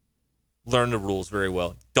learn the rules very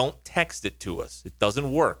well. Don't text it to us. It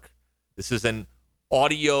doesn't work. This is an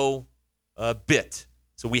audio bit.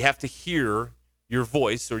 So we have to hear your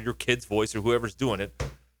voice or your kid's voice or whoever's doing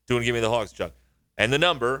Give Me the Hogs, Chuck. And the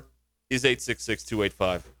number is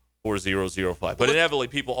 866-285-4005. But inevitably,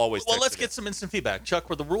 people always text let's get some instant feedback. Chuck,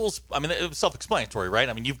 were the rules, it was self-explanatory, right?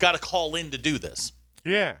 You've got to call in to do this.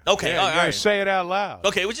 Yeah. Okay. Yeah, you got to say it out loud.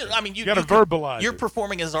 Okay. You got to verbalize. You're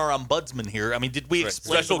performing as our ombudsman here. Did we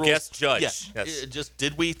explain special the rules? guest judge? Yeah. Yes.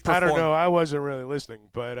 Did we perform? I don't know. I wasn't really listening,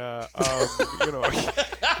 but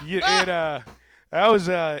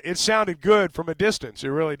it sounded good from a distance. It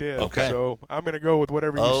really did. Okay. So I'm going to go with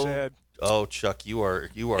whatever you said. Oh, Chuck, you are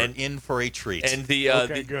in for a treat. And the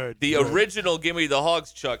original Give Me the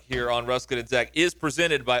Hogs, Chuck, here on Ruskin and Zach is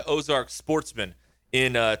presented by Ozark Sportsman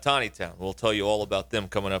in Tawnytown. We'll tell you all about them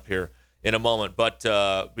coming up here in a moment. But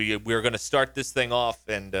we're going to start this thing off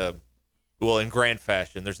in grand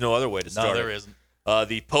fashion. There's no other way to start. No, there isn't.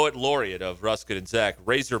 The poet laureate of Ruskin and Zach,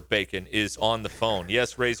 Razor Bacon, is on the phone.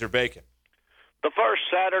 Yes, Razor Bacon. The first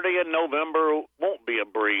Saturday in November won't be a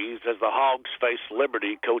breeze as the Hogs face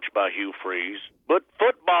Liberty, coached by Hugh Freeze. But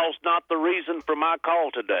football's not the reason for my call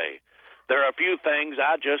today. There are a few things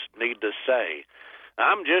I just need to say.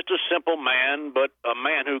 I'm just a simple man, but a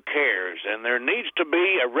man who cares, and there needs to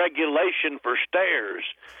be a regulation for stairs.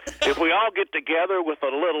 If we all get together with a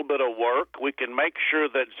little bit of work, we can make sure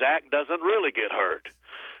that Zach doesn't really get hurt.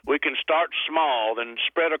 We can start small, then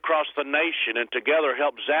spread across the nation, and together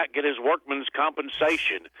help Zach get his workman's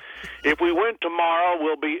compensation. If we win tomorrow,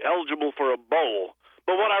 we'll be eligible for a bowl.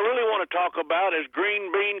 But what I really want to talk about is green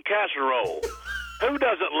bean casserole. Who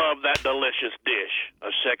doesn't love that delicious dish? A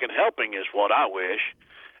second helping is what I wish.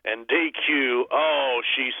 And DQ, oh,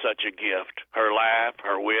 she's such a gift. Her laugh,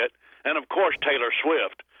 her wit, And, of course, Taylor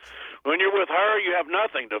Swift. When you're with her, you have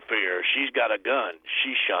nothing to fear. She's got a gun.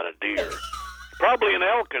 She shot a deer. Probably in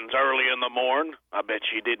Elkins early in the morn. I bet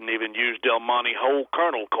she didn't even use Del Monte whole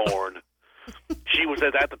kernel corn. She was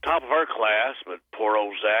at the top of her class, but poor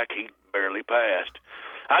old Zach, he barely passed.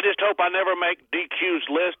 I just hope I never make DQ's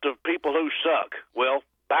list of people who suck. Well,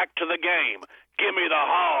 back to the game. Give me the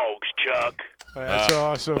Hogs, Chuck. That's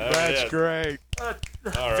awesome. That's great. All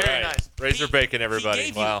right. Very nice. Razor Bacon, everybody. He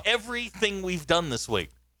gave wow. you everything we've done this week.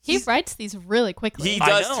 He writes these really quickly. He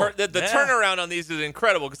does. The turnaround on these is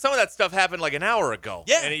incredible because some of that stuff happened like an hour ago.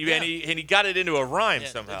 Yeah, and he got it into a rhyme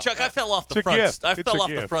somehow. Chuck, I fell off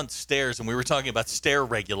the front stairs, and we were talking about stair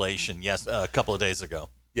regulation. A couple of days ago.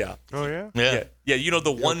 Yeah. Oh yeah. Yeah. You know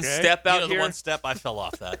the one step out here. The one step I fell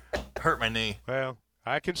off that hurt my knee. Well,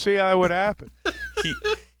 I can see how it would happen.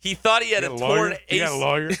 He thought he had a torn ACL. You got a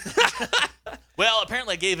lawyer? Well,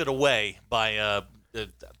 apparently I gave it away by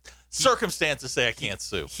circumstances say I can't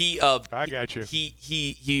sue. I got you.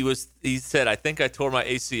 He said, I think I tore my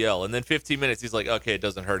ACL. And then 15 minutes, he's like, okay, it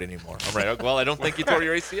doesn't hurt anymore. I'm right. Well, I don't think you tore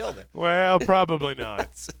your ACL then. Well, probably not.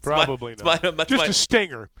 Probably not. Just a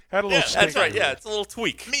stinger. Had a little stinger. That's right. Yeah, it's a little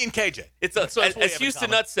tweak. Me and KJ. It's as Houston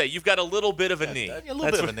Nuts say, you've got a little bit of a knee. A little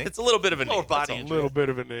bit of a knee. It's a little bit of a knee. Lower body injury. A little bit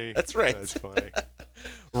of a knee. That's right. That's funny.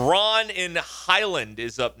 Ron in Highland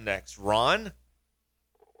is up next. Ron?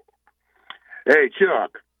 Hey,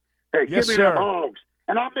 Chuck. Hey, yes, give me sir. the Hogs.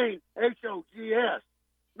 And I mean Hogs,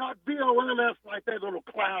 not VOLS like that little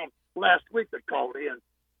clown last week that called in.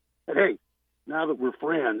 And hey, now that we're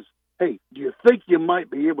friends, hey, do you think you might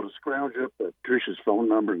be able to scrounge up Trish's phone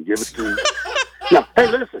number and give it to me? Now, hey,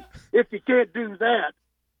 listen, if you can't do that,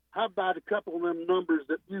 how about a couple of them numbers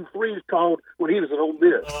that Hugh Freeze called when he was at Ole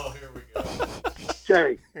Miss? Oh, here we go.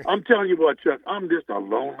 Hey, I'm telling you what, Chuck, I'm just a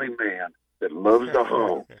lonely man that loves the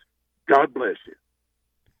Hogs. God bless you.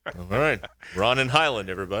 All right. Ron in Highland,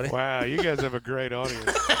 everybody. Wow, you guys have a great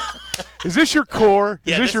audience. Is this your core?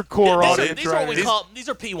 Is this your core audience? These are what we call. These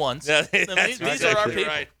are P1s. Yeah, these are our people.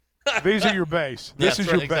 Right. These are your base. This is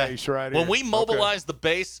your base right here. When we mobilize the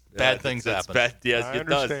base, bad things happen. Yes, it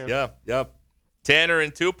does. Yeah. Tanner in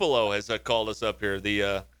Tupelo has called us up here.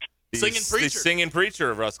 The singing preacher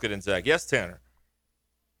of Ruskin and Zach. Yes, Tanner.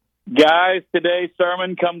 Guys, today's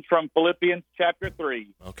sermon comes from Philippians chapter 3.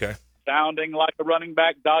 Okay. Sounding like a running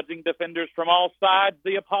back dodging defenders from all sides,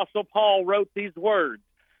 the Apostle Paul wrote these words.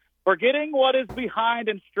 Forgetting what is behind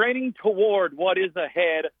and straining toward what is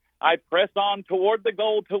ahead, I press on toward the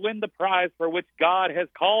goal to win the prize for which God has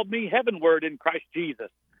called me heavenward in Christ Jesus.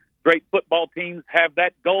 Great football teams have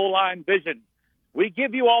that goal line vision. We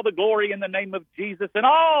give you all the glory in the name of Jesus, and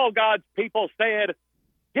all God's people said,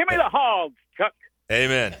 give me the Hogs, Chuck.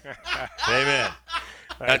 Amen. Amen.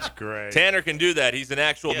 That's great. Tanner can do that. He's an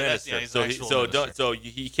actual minister.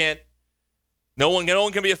 He can't. No one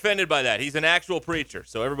can be offended by that. He's an actual preacher.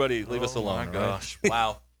 So everybody, leave us alone. Oh my gosh! Right?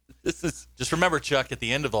 Wow. This is just remember, Chuck. At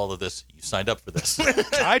the end of all of this, you signed up for this.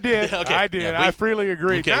 I did. Okay. I did. Yeah, I freely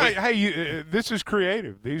agree. Okay, this is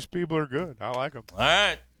creative. These people are good. I like them. All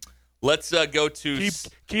right. Let's go to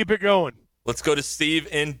keep it going. Let's go to Steve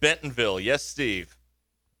in Bentonville. Yes, Steve.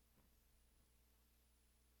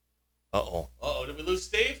 Uh-oh. Did we lose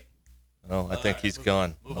Steve? Oh, I think he's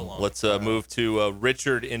gone. Move along. Let's move to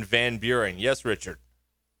Richard in Van Buren. Yes, Richard.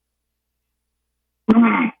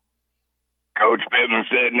 Coach Pittman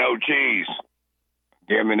said no cheese.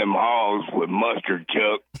 Give me them Hogs with mustard,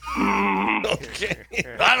 Chuck. Okay.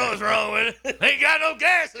 I know what's wrong with it. Ain't got no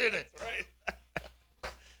gas in it. Right.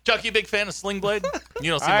 Chuck, you a big fan of Sling Blade?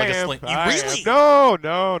 You don't seem like a sling. You really? No.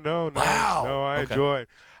 Wow. No, I enjoy it.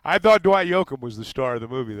 I thought Dwight Yoakam was the star of the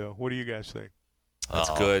movie, though. What do you guys think? That's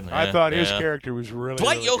good. I thought his character was really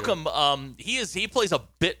Dwight really Yoakam. He plays a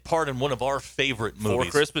bit part in one of our favorite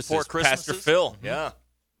movies. Four Christmases. Pastor Phil. Mm-hmm. Yeah,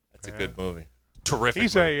 that's a good movie. Terrific.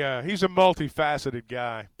 He's movie. He's a multifaceted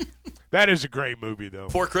guy. That is a great movie, though.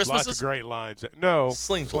 Four Christmases. Lots of great lines. No,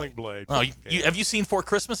 Sling Blade. Oh, have you seen Four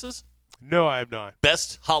Christmases? No, I have not.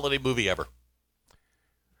 Best holiday movie ever.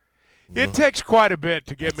 It takes quite a bit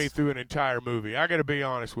to get me through an entire movie. I got to be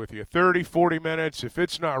honest with you. 30, 40 minutes. If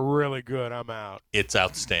it's not really good, I'm out. It's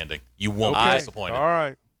outstanding. You won't be disappointed. All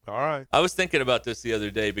right. I was thinking about this the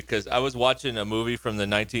other day because I was watching a movie from the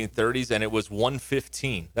 1930s, and it was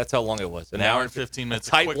 1:15. That's how long it was. An hour and 15 minutes.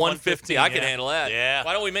 Type 1:15. I can handle that. Yeah.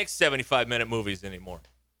 Why don't we make 75-minute movies anymore?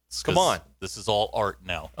 Come on. This is all art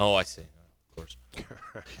now. Oh, I see. Of course.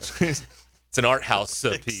 It's an art house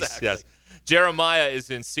piece. Exactly. Yes. Jeremiah is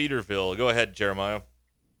in Cedarville. Go ahead, Jeremiah.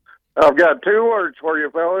 I've got 2 words for you,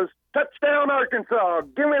 fellas. Touchdown, Arkansas.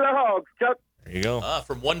 Give me the Hogs, Chuck. There you go.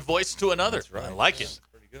 From one voice to another. That's right. I like it.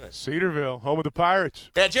 good. Cedarville, home of the Pirates.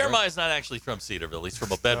 Yeah, Jeremiah's not actually from Cedarville. He's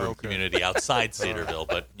from a bedroom community outside Cedarville,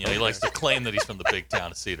 but he likes to claim that he's from the big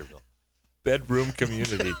town of Cedarville. Bedroom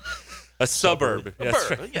community. A suburb. Yes,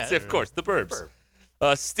 burb, right. yeah. Of course, the burbs.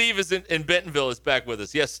 Steve is in Bentonville is back with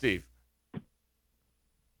us. Yes, Steve.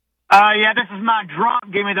 Yeah, this is my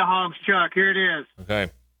drunk. Give me the hogs, Chuck. Here it is. Okay.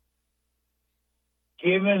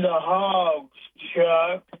 Give me the hogs,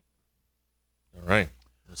 Chuck. All right.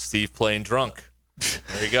 Steve playing drunk.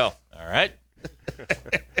 There you go. All right.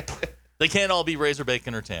 They can't all be Razor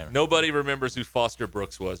Bacon or Tanner. Nobody remembers who Foster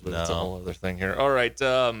Brooks was, but that's a whole other thing here. All right.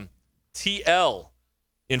 TL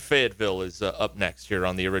in Fayetteville is up next here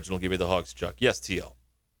on the original Give Me the Hogs, Chuck. Yes, TL.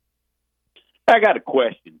 I got a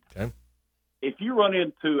question. Okay. If you run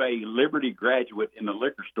into a Liberty graduate in the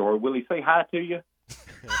liquor store, will he say hi to you?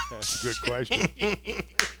 That's a good question.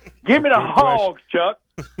 Give me the hogs, Chuck.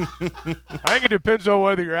 I think it depends on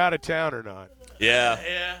whether you're out of town or not.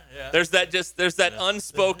 Yeah. There's that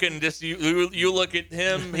unspoken. Just you look at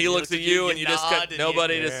him, he looks at you, and you just got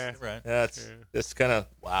nobody. That's just kind of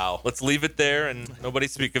wow. Let's leave it there, and nobody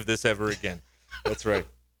speak of this ever again. That's right.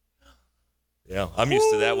 Yeah, I'm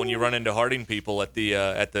used to that when you run into Harding people at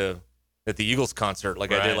the Eagles concert,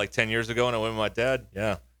 like I did like 10 years ago, and I went with my dad.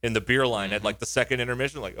 Yeah. In the beer line at like the second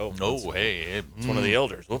intermission, like, oh, no way. It's one of the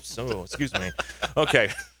elders. Whoops. Oh, excuse me. Okay.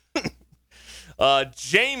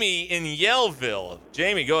 Jamie in Yellville.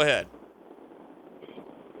 Jamie, go ahead.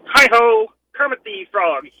 Hi ho, Kermit the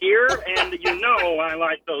Frog here, and you know I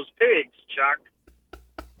like those pigs, Chuck.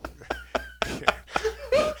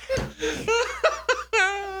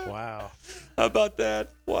 Wow. How about that?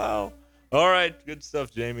 Wow. All right, good stuff,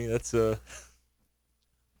 Jamie. That's a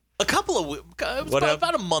couple of it was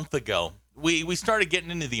about a month ago. We started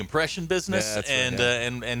getting into the impression business,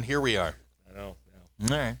 and here we are. I know. All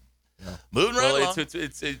right. Moving right along.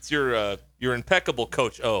 It's your impeccable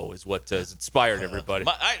Coach O is what has inspired everybody.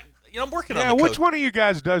 I'm working on. Yeah, which one of you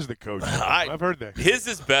guys does the coach? I've heard that. His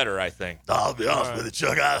is better, I think. I'll be honest with you,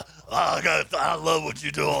 Chuck. I love what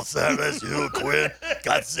you do on Saturdays. You and Quinn.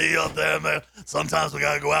 Got to see you up there, man. Sometimes we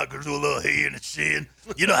got to go out and do a little heeing and sheeing.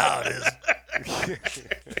 You know how it is.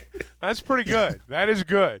 That's pretty good. That is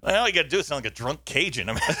good. Well, all you got to do is sound like a drunk Cajun.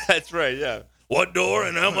 I mean, that's right, yeah. What door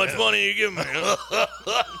and how much money you give me?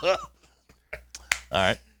 All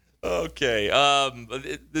right. Okay.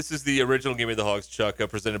 This is the original Give Me the Hogs, Chuck,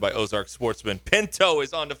 presented by Ozark Sportsman. Pinto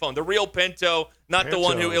is on the phone. The real Pinto, not the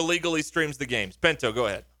one who illegally streams the games. Pinto, go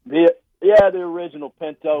ahead. The original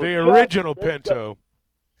Pinto. The original Pinto.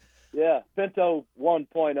 Yeah, Pinto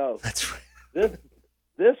 1.0. That's right.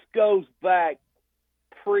 This goes back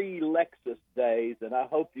pre-Lexus days, and I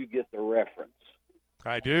hope you get the reference.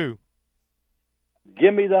 I do.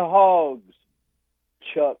 Give me the hogs,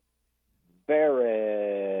 Chuck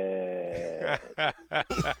Barrett.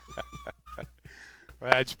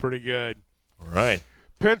 That's pretty good. All right.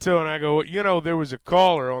 Pinto and I go, there was a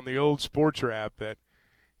caller on the old sports rap that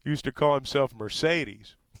used to call himself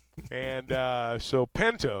Mercedes. And so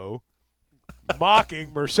Pinto,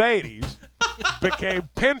 mocking Mercedes, became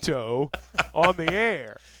Pinto on the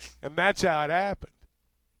air. And that's how it happened.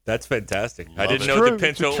 That's fantastic. I didn't know the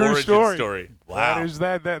Pinto origin story. Wow.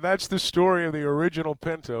 That's the story of the original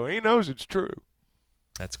Pinto. He knows it's true.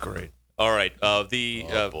 That's great. All right.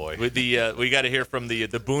 Boy. We got to hear from the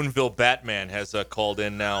Boonville Batman has called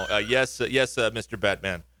in now. Yes, Mr.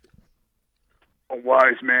 Batman. A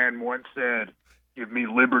wise man once said, "Give me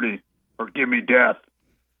liberty or give me death."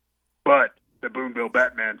 But the Boonville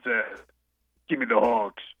Batman says, "Give me the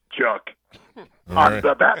hogs, Chuck." I'm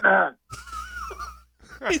the Batman.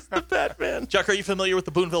 He's the Batman. Chuck, are you familiar with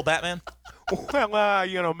the Boonville Batman?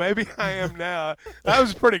 Well, maybe I am now. That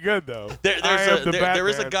was pretty good, though. There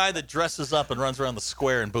is a guy that dresses up and runs around the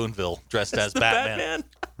square in Boonville dressed as Batman.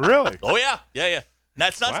 Really? Oh, yeah.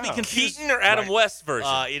 That's not to be confused. Keaton or Adam West version?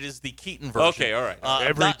 It is the Keaton version. Okay, all right.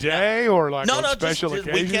 Every day or like on special just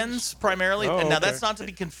occasions? Weekends primarily. Oh, Now, okay. that's not to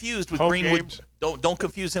be confused with Home Greenwood. games? Don't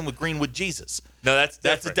confuse him with Greenwood Jesus. No, that's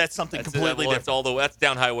something completely different. That's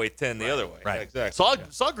down Highway 10 the other way. Right. Exactly.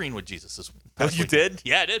 Saw Greenwood Jesus this week. Oh, you did?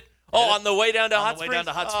 Yeah, I did. On the way down to Hot Springs? On the way down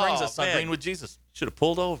to Hot Springs, I saw Greenwood Jesus. Should have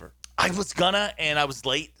pulled over. I was gonna, and I was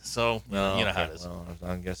late, so you know how it is. Well,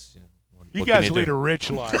 I guess you guys lead a rich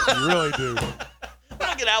life. You really do. I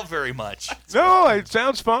don't get out very much. No, it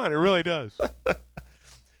sounds fun. It really does.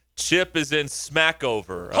 Chip is in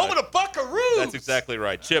Smackover. Home of the Buckaroos. That's exactly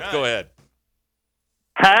right. Chip, go ahead.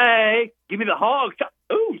 Hey, give me the hogs.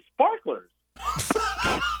 Ooh, sparklers.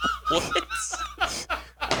 What?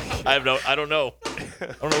 I don't know. I don't know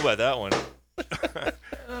about that one.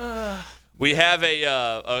 We have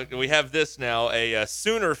we have this now, a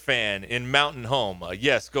Sooner fan in Mountain Home.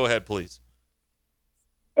 Yes, go ahead, please.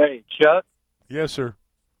 Hey, Chuck. Yes, sir.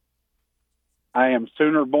 I am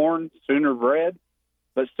Sooner born, Sooner bred,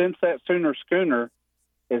 but since that Sooner schooner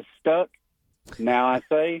is stuck, now I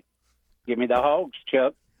say, give me the Hogs,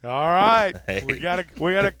 Chuck. All right, Hey. we got a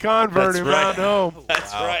convert That's in right. Mountain Home.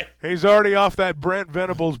 That's right. He's already off that Brent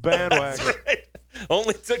Venables bandwagon. That's right.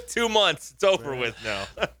 Only took 2 months. It's over with now.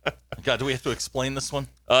 God, do we have to explain this one?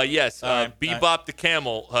 Yes. right. Bebop the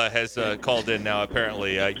Camel has called in now,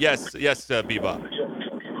 apparently. Yes, Bebop.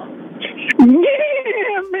 Give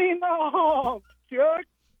me the Hogs, Chuck.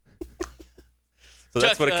 So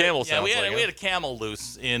that's Chuck, what a camel yeah, sounds we had, like. We had a camel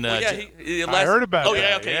loose in. Well, yeah, I heard about Oh that.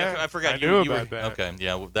 yeah, okay. Yeah. I forgot I you knew you about were, that. Okay,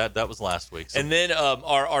 yeah, well, that was last week. So. And then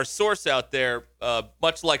our source out there,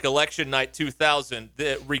 much like Election Night 2000,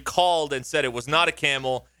 recalled and said it was not a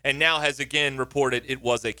camel, and now has again reported it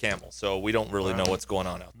was a camel. So we don't really know what's going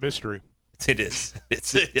on out there. Mystery. It is.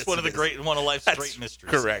 It's It's one of the great, one of life's great mysteries.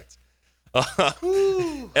 Correct.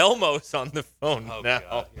 Elmo's on the phone now.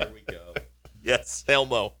 God, here we go. Yes,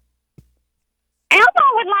 Elmo. Elmo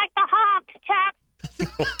would like the Hogs,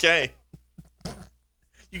 Chuck. Okay.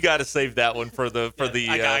 You got to save that one for the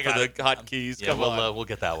I got it. hot keys. Yeah, Come on. we'll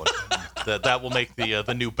get that one. that will make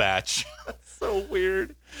the new batch. So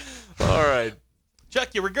weird. All right. Chuck,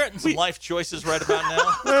 you're regretting some life choices right about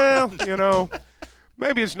now. Well,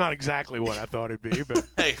 maybe it's not exactly what I thought it'd be, but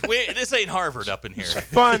Hey, this ain't Harvard up in here.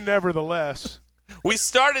 fun nevertheless. We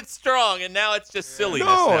started strong, and now it's just silliness.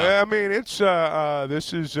 No, now. I mean it's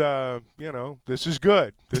this is this is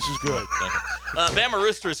good. This is good. Bama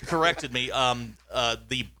Roosters corrected me.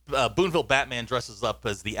 The Boonville Batman dresses up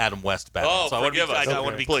as the Adam West Batman. Oh, so I want forgive us. I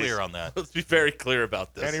want to be Please. clear on that. Let's be very clear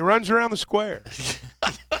about this. And he runs around the square.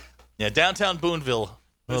 Yeah, downtown Boonville.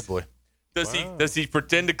 Oh boy. Does he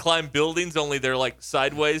pretend to climb buildings only they're like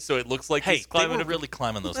sideways so it looks like Hey, he's climbing they were really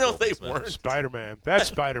climbing those No, buildings, they man. weren't. Spider-Man. That's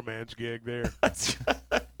Spider-Man's gig there.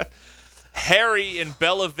 Harry in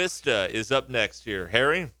Bella Vista is up next here.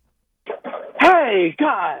 Harry? Hey,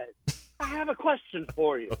 guys, I have a question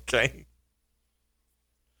for you. Okay.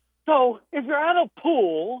 So, if you're at a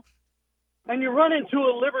pool and you run into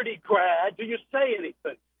a Liberty grad, do you say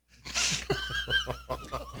anything?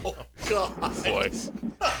 Boy.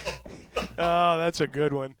 Oh, that's a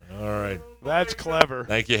good one. All right. That's clever.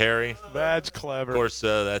 Thank you, Harry. That's clever. Of course,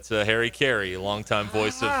 that's Harry Carey, a longtime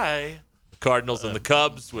voice of the Cardinals and the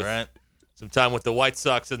Cubs, with some time with the White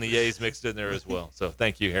Sox and the A's mixed in there as well. So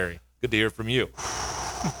thank you, Harry. Good to hear from you.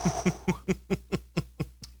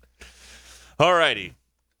 All righty.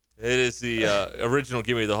 It is the original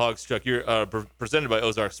Give Me the Hogs, Chuck. You're presented by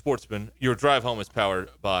Ozark Sportsman. Your drive home is powered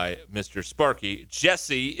by Mr. Sparky.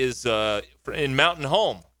 Jesse is in Mountain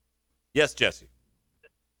Home. Yes, Jesse.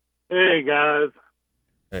 Hey, guys.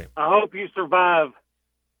 Hey. I hope you survive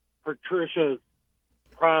Patricia's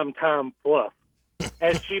primetime fluff.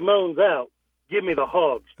 As she moans out, give me the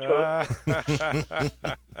Hogs, Chuck.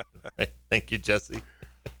 Thank you, Jesse.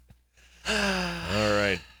 All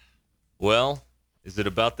right. Well, is it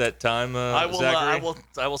about that time, Zachary?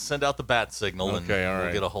 I will send out the bat signal and all right.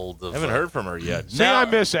 we'll get a hold of. I haven't heard from her yet. See, I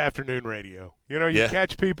miss afternoon radio. You Yeah.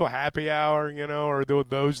 catch people happy hour, or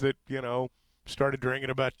those that, started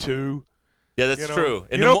drinking about 2. Yeah, that's true.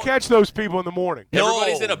 You don't catch those people in the morning.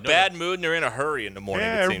 Everybody's in a bad mood and they're in a hurry in the morning.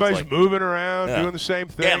 Yeah, it seems everybody's like. moving around, Yeah. doing the same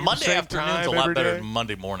thing. Yeah, at the Monday same afternoon's time a lot every better day. than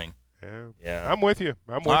Monday morning. Yeah. I'm with you.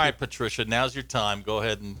 I'm with All you. right, Patricia, now's your time. Go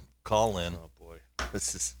ahead and call in. Oh boy,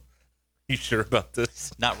 this is. You sure about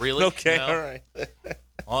this? Not really. Okay, No. all right.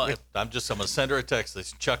 Well, I'm going to send her a text.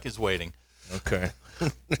 This Chuck is waiting. Okay.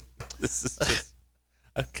 This is just.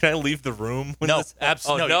 Can I leave the room? When No, this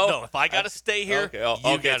absolutely. Oh, no. If I got to stay here, okay, you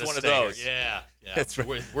okay, got it's to one of stay here. those. Yeah. That's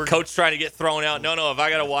right. We're Coach trying to get thrown out. No, if I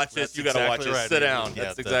got to watch this, That's you got to watch exactly this. right. Sit down. Yeah,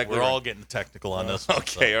 That's exactly We're right. all getting technical on this one.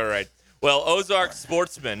 Okay, all right. Well, Ozark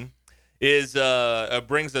Sportsman is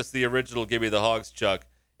brings us the original Give Me the Hogs, Chuck.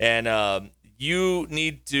 And if you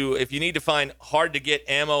need to find hard to get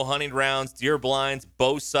ammo, hunting rounds, deer blinds,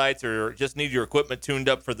 bow sights, or just need your equipment tuned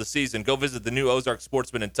up for the season, go visit the new Ozark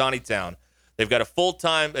Sportsman in Tawnytown. They've got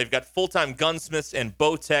full-time gunsmiths and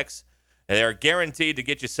bow techs. They are guaranteed to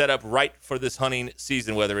get you set up right for this hunting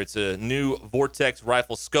season, whether it's a new Vortex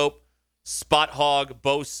rifle scope, spot hog,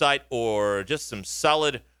 bow sight, or just some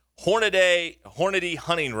solid Hornady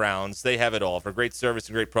hunting rounds. They have it all. For great service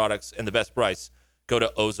and great products and the best price, go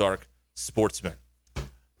to Ozark Sportsman.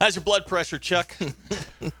 How's your blood pressure, Chuck?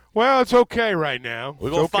 Well, it's okay right now.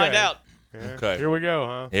 We're going to find out. Yeah. Okay. Here we go,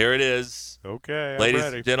 huh? Here it is. Okay, Ladies I'm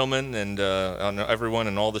ready. and gentlemen, and everyone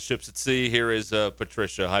and all the ships at sea, here is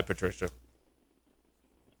Patricia. Hi, Patricia.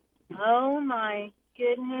 Oh, my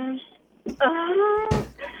goodness. Oh,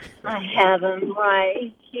 I have him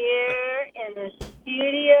right here in the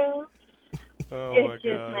studio. Oh, it my just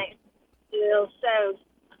God. makes me feel so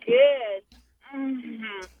good.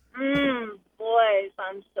 Boys,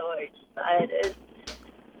 I'm so excited.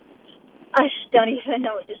 I just don't even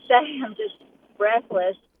know what to say. I'm just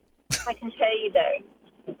breathless. I can tell you, though,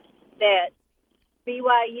 that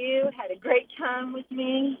BYU had a great time with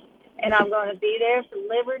me, and I'm going to be there for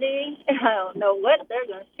Liberty. I don't know what they're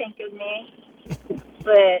going to think of me.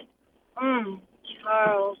 But,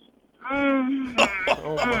 Charles. Oh,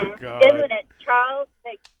 my God. Isn't it Charles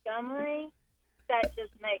Montgomery? That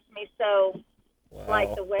just makes me so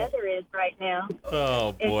like the weather is right now.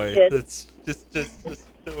 Oh, boy. It's That's just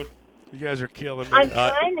You guys are killing me. I'm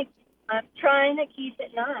trying to keep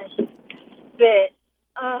it nice, but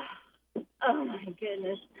oh my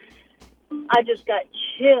goodness, I just got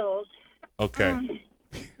chills. Okay.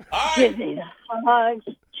 Give me the hugs,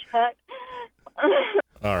 Chuck.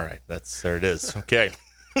 All right. There it is. Okay.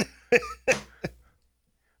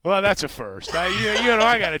 Well, that's a first. I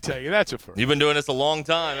got to tell you, that's a first. You've been doing this a long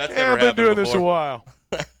time. That's Yeah, never I've been happened doing this a before. while.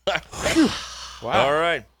 Wow. All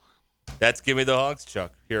right. That's Give Me the Hogs,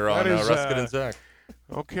 Chuck, here on That is, Ruskin and Zach.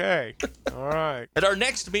 Okay. All right. At our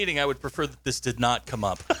next meeting, I would prefer that this did not come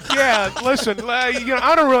up. Yeah, listen, I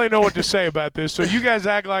don't really know what to say about this, so you guys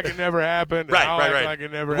act like it never happened, and I'll act like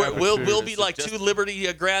it never happened. We'll be like two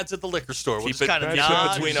Liberty grads at the liquor store. We'll just kind of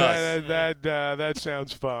nod between us. That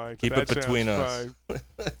sounds fine. Keep That it between sounds us.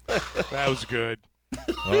 fine. That was good.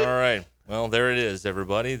 All right. Well, there it is,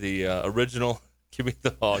 everybody. The original Give Me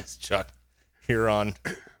the Hogs, Chuck, here on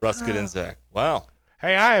Ruskin and Zach. Wow.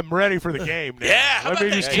 Hey, I am ready for the game now. Yeah, how about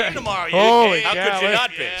that game tomorrow? You Holy how cow, could you not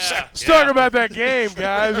be? Let's talk about that game,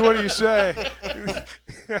 guys. What do you say?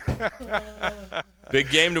 Big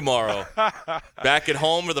game tomorrow. Back at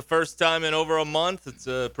home for the first time in over a month. It's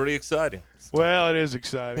pretty exciting. Well, it is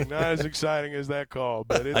exciting. Not as exciting as that call,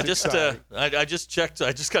 but it's exciting. I just checked.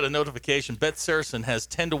 I just got a notification. Beth Saracen has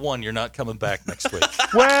 10-1. You're not coming back next week.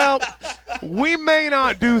 Well, we may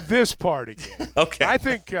not do this part again. Okay. I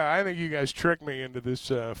think you guys tricked me into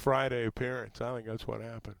this Friday appearance. I think that's what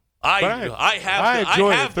happened. I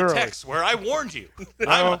enjoyed it have the thoroughly. text where I warned you.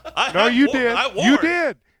 No, you did. I warned. You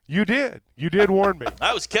did. You did. You did warn me.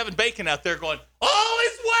 I was Kevin Bacon out there going, all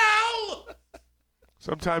is well.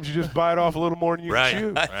 Sometimes you just bite off a little more than you can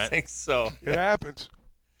chew. I think so. It happens.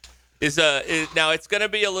 Now it's going to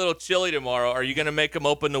be a little chilly tomorrow. Are you going to make them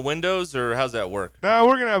open the windows, or how's that work? No,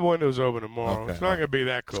 we're gonna have windows open tomorrow. Okay. It's not gonna be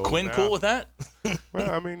that cold. Is Quinn now. cool with that? Well,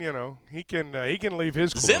 I mean, he can leave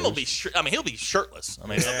his clothes. Zim will be. He'll be shirtless. I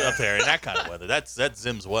mean, up there in that kind of weather. That's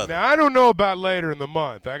Zim's weather. Now I don't know about later in the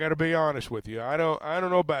month. I got to be honest with you. I don't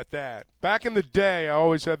know about that. Back in the day, I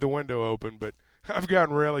always had the window open, but I've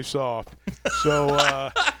gotten really soft. So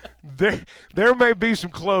there may be some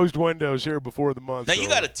closed windows here before the month. Now you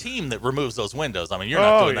got a team that removes those windows. I mean, you're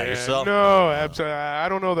not doing that yourself. No, absolutely. I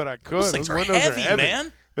don't know that I could. Those things are windows heavy, are heavy,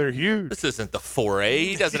 man. They're huge. This isn't the 4A.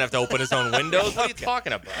 He doesn't have to open his own windows. What are you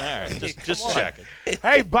talking about? All right, just checking.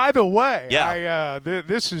 Hey, by the way, Yeah.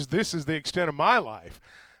 this is the extent of my life.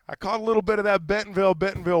 I caught a little bit of that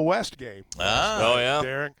Bentonville West game. Oh, yeah.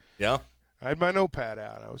 Darren. Yeah. I had my notepad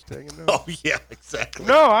out. I was taking notes. Oh, yeah, exactly.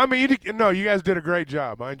 No, I mean, you guys did a great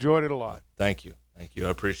job. I enjoyed it a lot. Thank you. I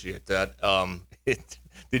appreciate that.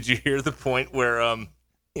 Did you hear the point where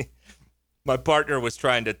my partner was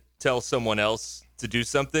trying to tell someone else to do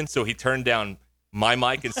something, so he turned down my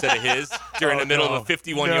mic instead of his during the middle of a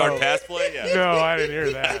 51-yard pass play? Yeah. No, I didn't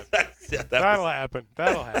hear that. That'll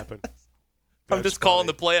happen. I'm just calling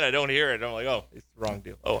the play and I don't hear it. I'm like, oh, it's the wrong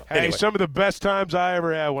deal. Oh, Hey, anyway. some of the best times I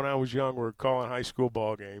ever had when I was young were calling high school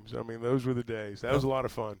ball games. I mean, those were the days. That was a lot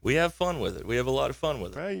of fun. We have fun with it. We have a lot of fun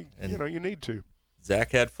with it. Hey, you need to.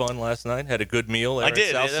 Zach had fun last night. Had a good meal. There I at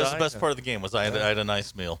did. That Southside. was the best part of the game. I had a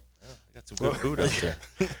nice meal. I got some good food out there.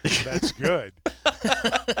 That's good.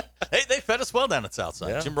 Hey, they fed us well down at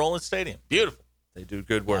Southside. Yeah. Jim Rollins Stadium. Beautiful. They do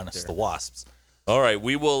good work Minus there. the Wasps. All right,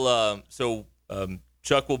 we will.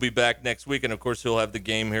 Chuck will be back next week, and of course he'll have the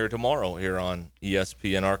game here tomorrow here on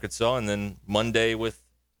ESPN Arkansas, and then Monday with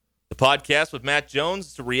the podcast with Matt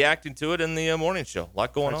Jones, reacting to it in the morning show. A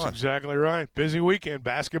lot going That's on. exactly right. Busy weekend.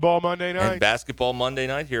 Basketball Monday night. And basketball Monday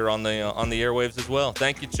night here on the airwaves as well.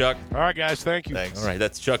 Thank you, Chuck. All right, guys. Thank you. Thanks. All right,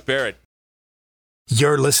 that's Chuck Barrett.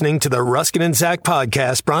 You're listening to the Ruskin and Zach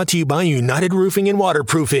podcast, brought to you by United Roofing and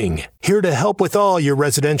Waterproofing, here to help with all your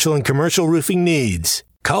residential and commercial roofing needs.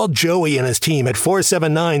 Call Joey and his team at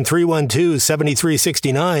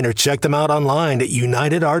 479-312-7369 or check them out online at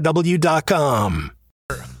unitedrw.com.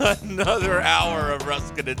 Another hour of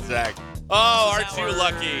Ruskin and Zach Oh, aren't you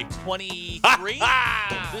lucky? 23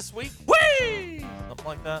 this week? Whee! Something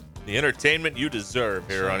like that. The entertainment you deserve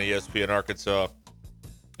here on ESPN Arkansas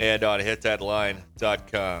and on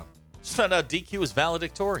hitthatline.com. Just found out DQ was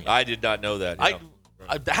valedictorian. I did not know that. Yeah.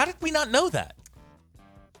 How did we not know that?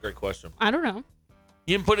 Great question. I don't know.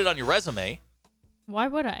 You didn't put it on your resume. Why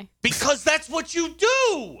would I? Because that's what you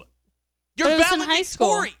do. You're But it was in high school.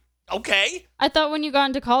 valedictorian. Okay. I thought when you got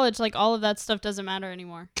into college, like all of that stuff doesn't matter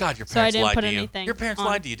anymore. God, your So I parents didn't lied put to you. anything Your parents on.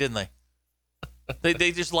 lied to you, didn't they?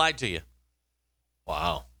 they just lied to you.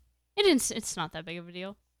 Wow. It's not that big of a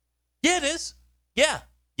deal. Yeah, it is. Yeah,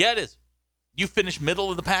 it is. You finished middle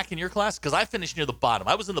of the pack in your class? Because I finished near the bottom.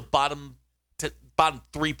 I was in the bottom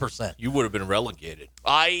 3%. You would have been relegated.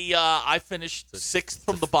 I finished sixth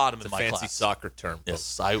from the bottom in my fancy class. soccer term.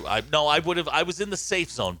 Yes, I would have. I was in the safe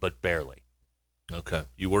zone, but barely. Okay.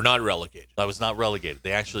 You were not relegated. I was not relegated.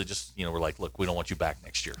 They actually just, were like, look, we don't want you back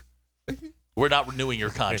next year. We're not renewing your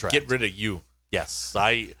contract. Get rid of you. Yes,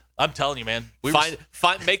 I'm telling you, man.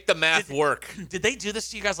 Make the math work. Did they do this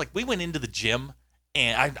to you guys? Like, we went into the gym,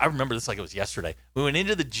 and I remember this like it was yesterday. We went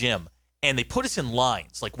into the gym, and they put us in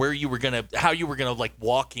lines, like how you were gonna like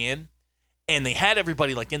walk in, and they had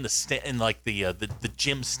everybody like in the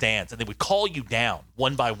gym stands, and they would call you down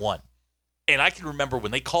one by one. And I can remember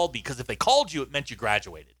when they called me, because if they called you, it meant you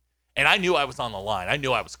graduated. And I knew I was on the line. I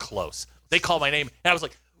knew I was close. They called my name, and I was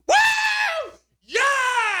like, woo! Yeah!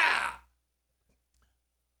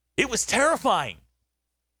 It was terrifying.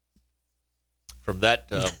 From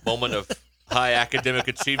that moment of high academic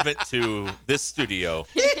achievement to this studio.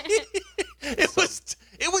 It was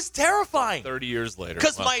terrifying. 30 years later.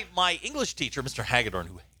 Because my English teacher, Mr. Hagedorn,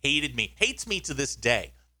 who hates me to this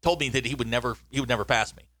day, told me that he would never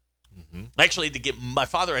pass me. Mm-hmm. Actually, my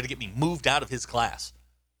father had to get me moved out of his class.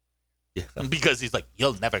 Yeah. Because he's like,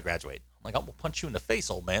 you'll never graduate. I'm like, I'm going to punch you in the face,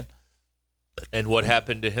 old man. And what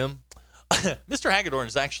happened to him? Mr. Hagedorn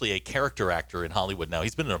is actually a character actor in Hollywood now.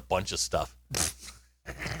 He's been in a bunch of stuff.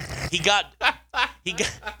 He got.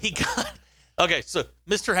 Okay, so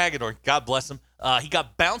Mr. Hagedorn, God bless him, he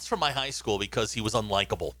got bounced from my high school because he was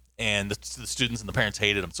unlikable, and the students and the parents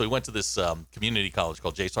hated him. So he went to this community college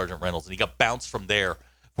called J. Sargent Reynolds, and he got bounced from there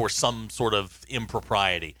for some sort of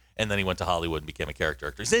impropriety. And then he went to Hollywood and became a character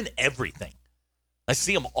actor. He's in everything. I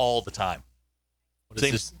see him all the time. His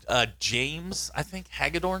name's James, I think,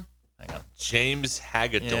 Hagedorn. Hang on. James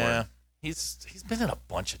Hagedorn. Yeah. He's been in a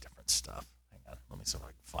bunch of different stuff. Hang on. Let me see if I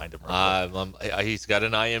can find him. Real quick. He's got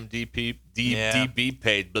an IMDb DB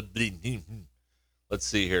page. Let's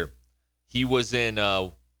see here. He was in,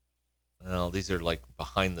 these are like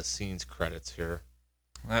behind the scenes credits here.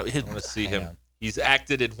 I want to see him. On. He's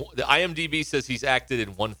acted in, the IMDb says he's acted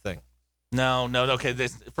in one thing. No. Okay,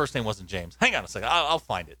 his first name wasn't James. Hang on a second. I'll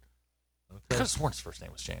find it. Okay. I could have sworn his first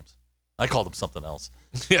name was James. I called him something else.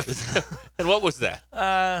 Yeah. And what was that?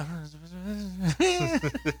 All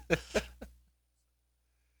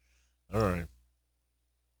right. I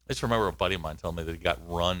just remember a buddy of mine telling me that he got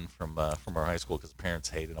run from our high school because the parents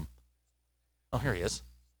hated him. Oh, here he is.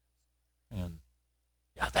 And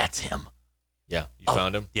yeah, that's him. Yeah, you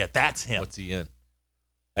found him? Yeah, that's him. What's he in?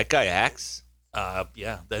 That guy acts?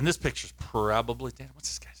 Yeah. And this picture's probably, Dan, what's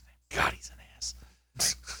this guy's name? God, he's an ass.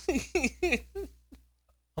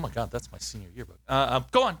 Oh, my God, that's my senior yearbook.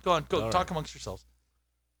 Go on. Go talk right. Amongst yourselves.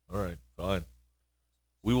 All right, fine.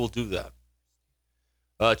 We will do that.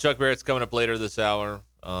 Chuck Barrett's coming up later this hour.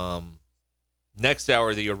 Next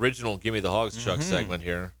hour, the original Give Me the Hogs Chuck segment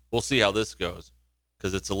here. We'll see how this goes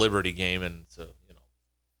because it's a Liberty game and it's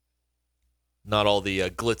not all the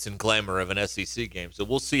glitz and glamour of an SEC game. So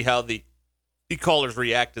we'll see how the callers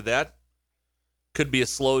react to that. Could be a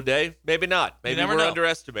slow day. Maybe not. Maybe we're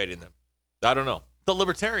underestimating them. I don't know. The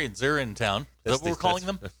Libertarians, they're in town. Is that what we're calling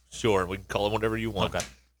them? Sure. We can call them whatever you want. Okay.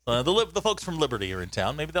 The folks from Liberty are in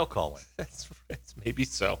town. Maybe they'll call in. That's right. Maybe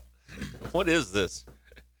so. What is this?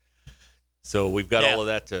 So we've got all of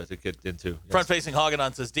that to get into. Yes. Front-facing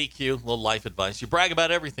Hagedorn says, DQ, little life advice. You brag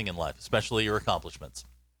about everything in life, especially your accomplishments.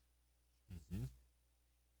 Mm-hmm.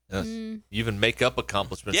 Yes. You even make up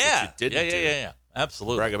accomplishments that you didn't do. Yeah.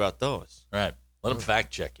 Absolutely. Brag about those. Right. Let them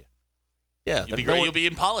fact-check you. Yeah. You'll be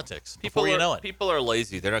in politics before you know it. People are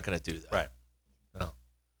lazy. They're not going to do that. Right. No.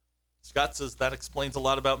 Scott says, that explains a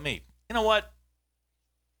lot about me. You know what?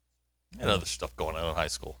 I had other stuff going on in high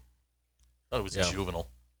school. I thought it was juvenile.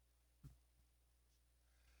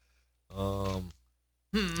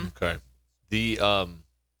 Okay. I'm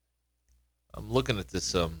looking at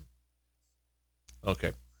this.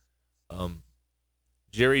 Okay.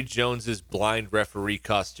 Jerry Jones's blind referee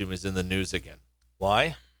costume is in the news again.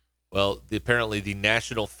 Why? Well, apparently the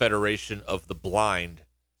National Federation of the Blind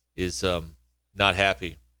is not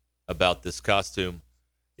happy about this costume.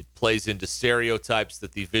 It plays into stereotypes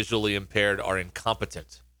that the visually impaired are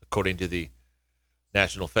incompetent, according to the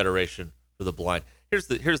National Federation for the Blind. Here's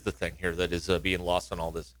the thing here that is being lost on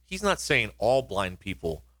all this. He's not saying all blind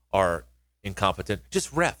people are incompetent,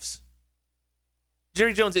 just refs.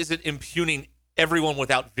 Jerry Jones isn't impugning everyone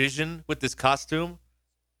without vision with this costume.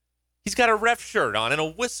 He's got a ref shirt on and a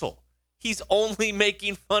whistle. He's only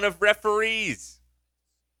making fun of referees.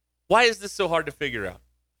 Why is this so hard to figure out?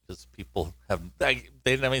 Because people they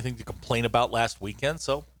didn't have anything to complain about last weekend,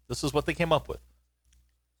 so this is what they came up with.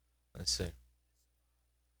 Let's see.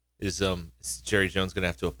 Is Jerry Jones going to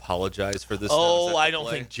have to apologize for this? Oh, I don't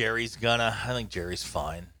think Jerry's gonna. I think Jerry's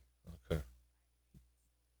fine. Okay.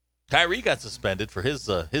 Kyrie got suspended for his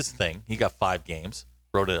thing. He got 5 games.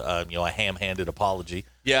 Wrote a ham-handed apology.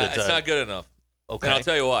 Yeah, it's not good enough. Okay. And I'll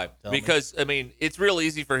tell you why. Tell because, me. I mean, it's real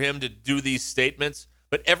easy for him to do these statements,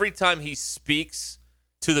 but every time he speaks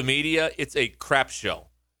to the media, it's a crap show.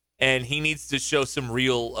 And he needs to show some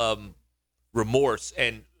real remorse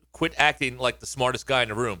and quit acting like the smartest guy in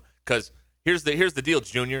the room. Because here's the deal,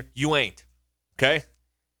 Junior. You ain't. Okay?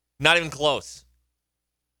 Not even close.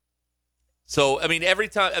 So, I mean,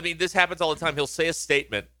 this happens all the time. He'll say a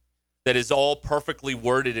statement that is all perfectly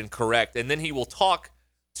worded and correct, and then he will talk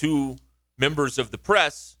to members of the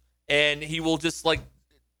press, and he will just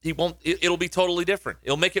it'll be totally different.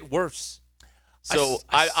 It'll make it worse. So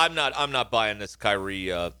I'm not buying this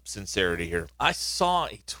Kyrie sincerity here. I saw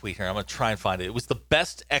a tweet here. I'm going to try and find it. It was the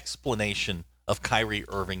best explanation of Kyrie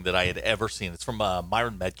Irving that I had ever seen. It's from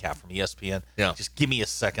Myron Metcalf from ESPN. Yeah. Just give me a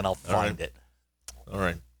second. I'll find it. All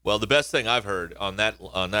right. Well, the best thing I've heard on that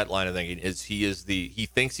line of thinking is he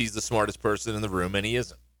thinks he's the smartest person in the room, and he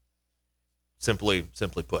isn't. Simply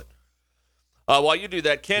put. While you do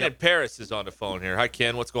that, Ken in Paris is on the phone here. Hi,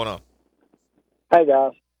 Ken. What's going on? Hey,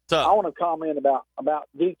 guys. What's up? I want to comment about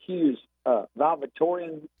DQ's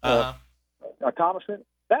valedictorian accomplishment.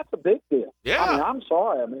 That's a big deal. Yeah. I mean, I'm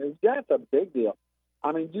sorry. I mean, that's a big deal.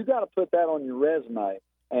 I mean, you got to put that on your resume,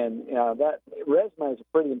 and that resume is a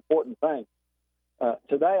pretty important thing.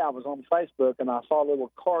 Today I was on Facebook, and I saw a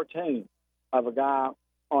little cartoon of a guy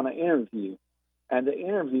on an interview, and the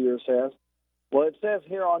interviewer says, well, it says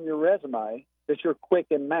here on your resume that you're quick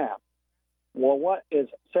in math. Well, what is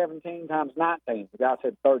 17 times 19? The guy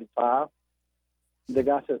said 35. The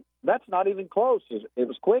guy said, that's not even close. It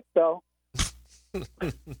was quick, though. See,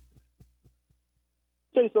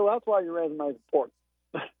 so that's why your resume is important.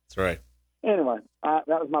 That's right. Anyway, that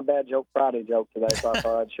was my Bad Joke Friday joke today, so I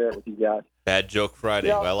thought I'd share it with you guys. Bad Joke Friday.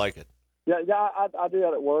 Yeah. I like it. Yeah, I do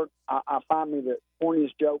that at work. I find me the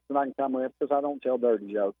corniest joke that I can come with because I don't tell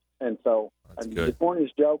dirty jokes. And so the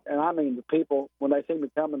corniest joke, and I mean the people, when they see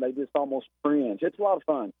me coming, they just almost cringe. It's a lot of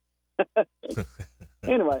fun.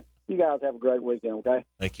 Anyway, you guys have a great weekend, okay?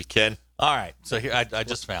 Thank you, Ken. All right. So here, I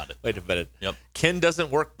just found it. Wait a minute. Yep. Ken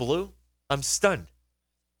doesn't work blue? I'm stunned.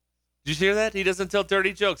 Did you hear that? He doesn't tell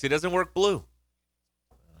dirty jokes. He doesn't work blue.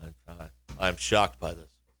 I'm shocked by this.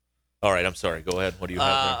 All right, I'm sorry. Go ahead. What do you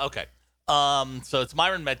have there? Okay. So it's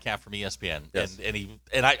Myron Metcalf from ESPN, Yes.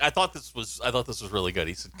 and I thought this was really good.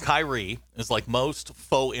 He said Kyrie is like most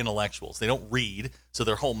faux intellectuals. They don't read, so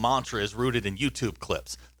their whole mantra is rooted in YouTube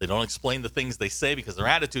clips. They don't explain the things they say because their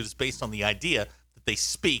attitude is based on the idea that they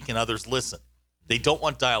speak and others listen. They don't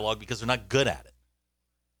want dialogue because they're not good at it.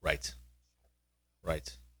 Right.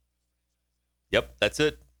 Yep, that's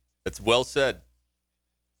it. That's well said.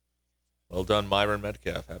 Well done, Myron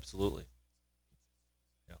Metcalf. Absolutely.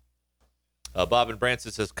 Bob and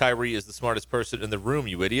Branson says Kyrie is the smartest person in the room,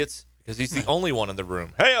 you idiots, because he's the only one in the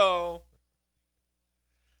room. Hey-o!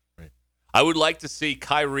 Right. I would like to see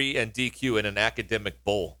Kyrie and DQ in an academic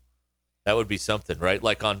bowl. That would be something, right?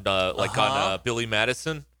 Like on Billy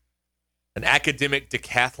Madison, an academic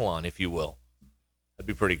decathlon, if you will. That'd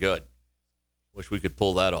be pretty good. Wish we could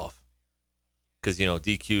pull that off, because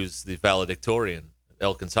DQ's the valedictorian at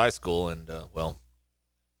Elkins High School, and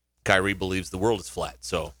Kyrie believes the world is flat,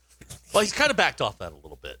 so. Well, he's kind of backed off that a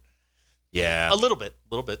little bit. Yeah, a little bit,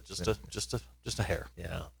 just a hair.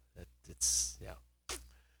 Yeah, it's.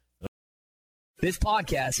 This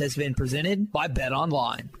podcast has been presented by Bet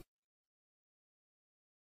Online.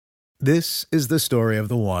 This is the story of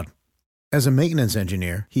the one. As a maintenance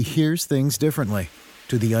engineer, he hears things differently.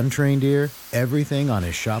 To the untrained ear, everything on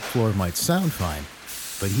his shop floor might sound fine,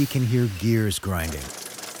 but he can hear gears grinding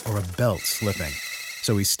or a belt slipping.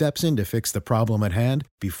 So he steps in to fix the problem at hand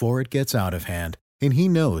before it gets out of hand. And he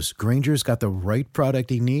knows Grainger's got the right product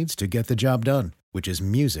he needs to get the job done, which is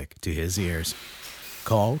music to his ears.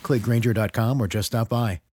 Call, click Grainger.com, or just stop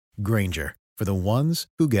by. Grainger, for the ones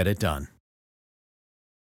who get it done.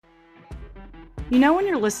 You know when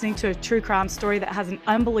you're listening to a true crime story that has an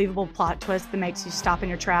unbelievable plot twist that makes you stop in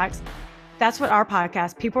your tracks? That's what our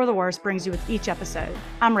podcast, People Are the Worst, brings you with each episode.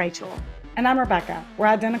 I'm Rachel. And I'm Rebecca. We're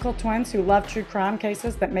identical twins who love true crime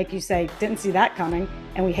cases that make you say, didn't see that coming,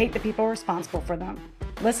 and we hate the people responsible for them.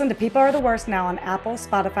 Listen to People Are the Worst now on Apple,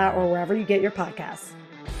 Spotify, or wherever you get your podcasts.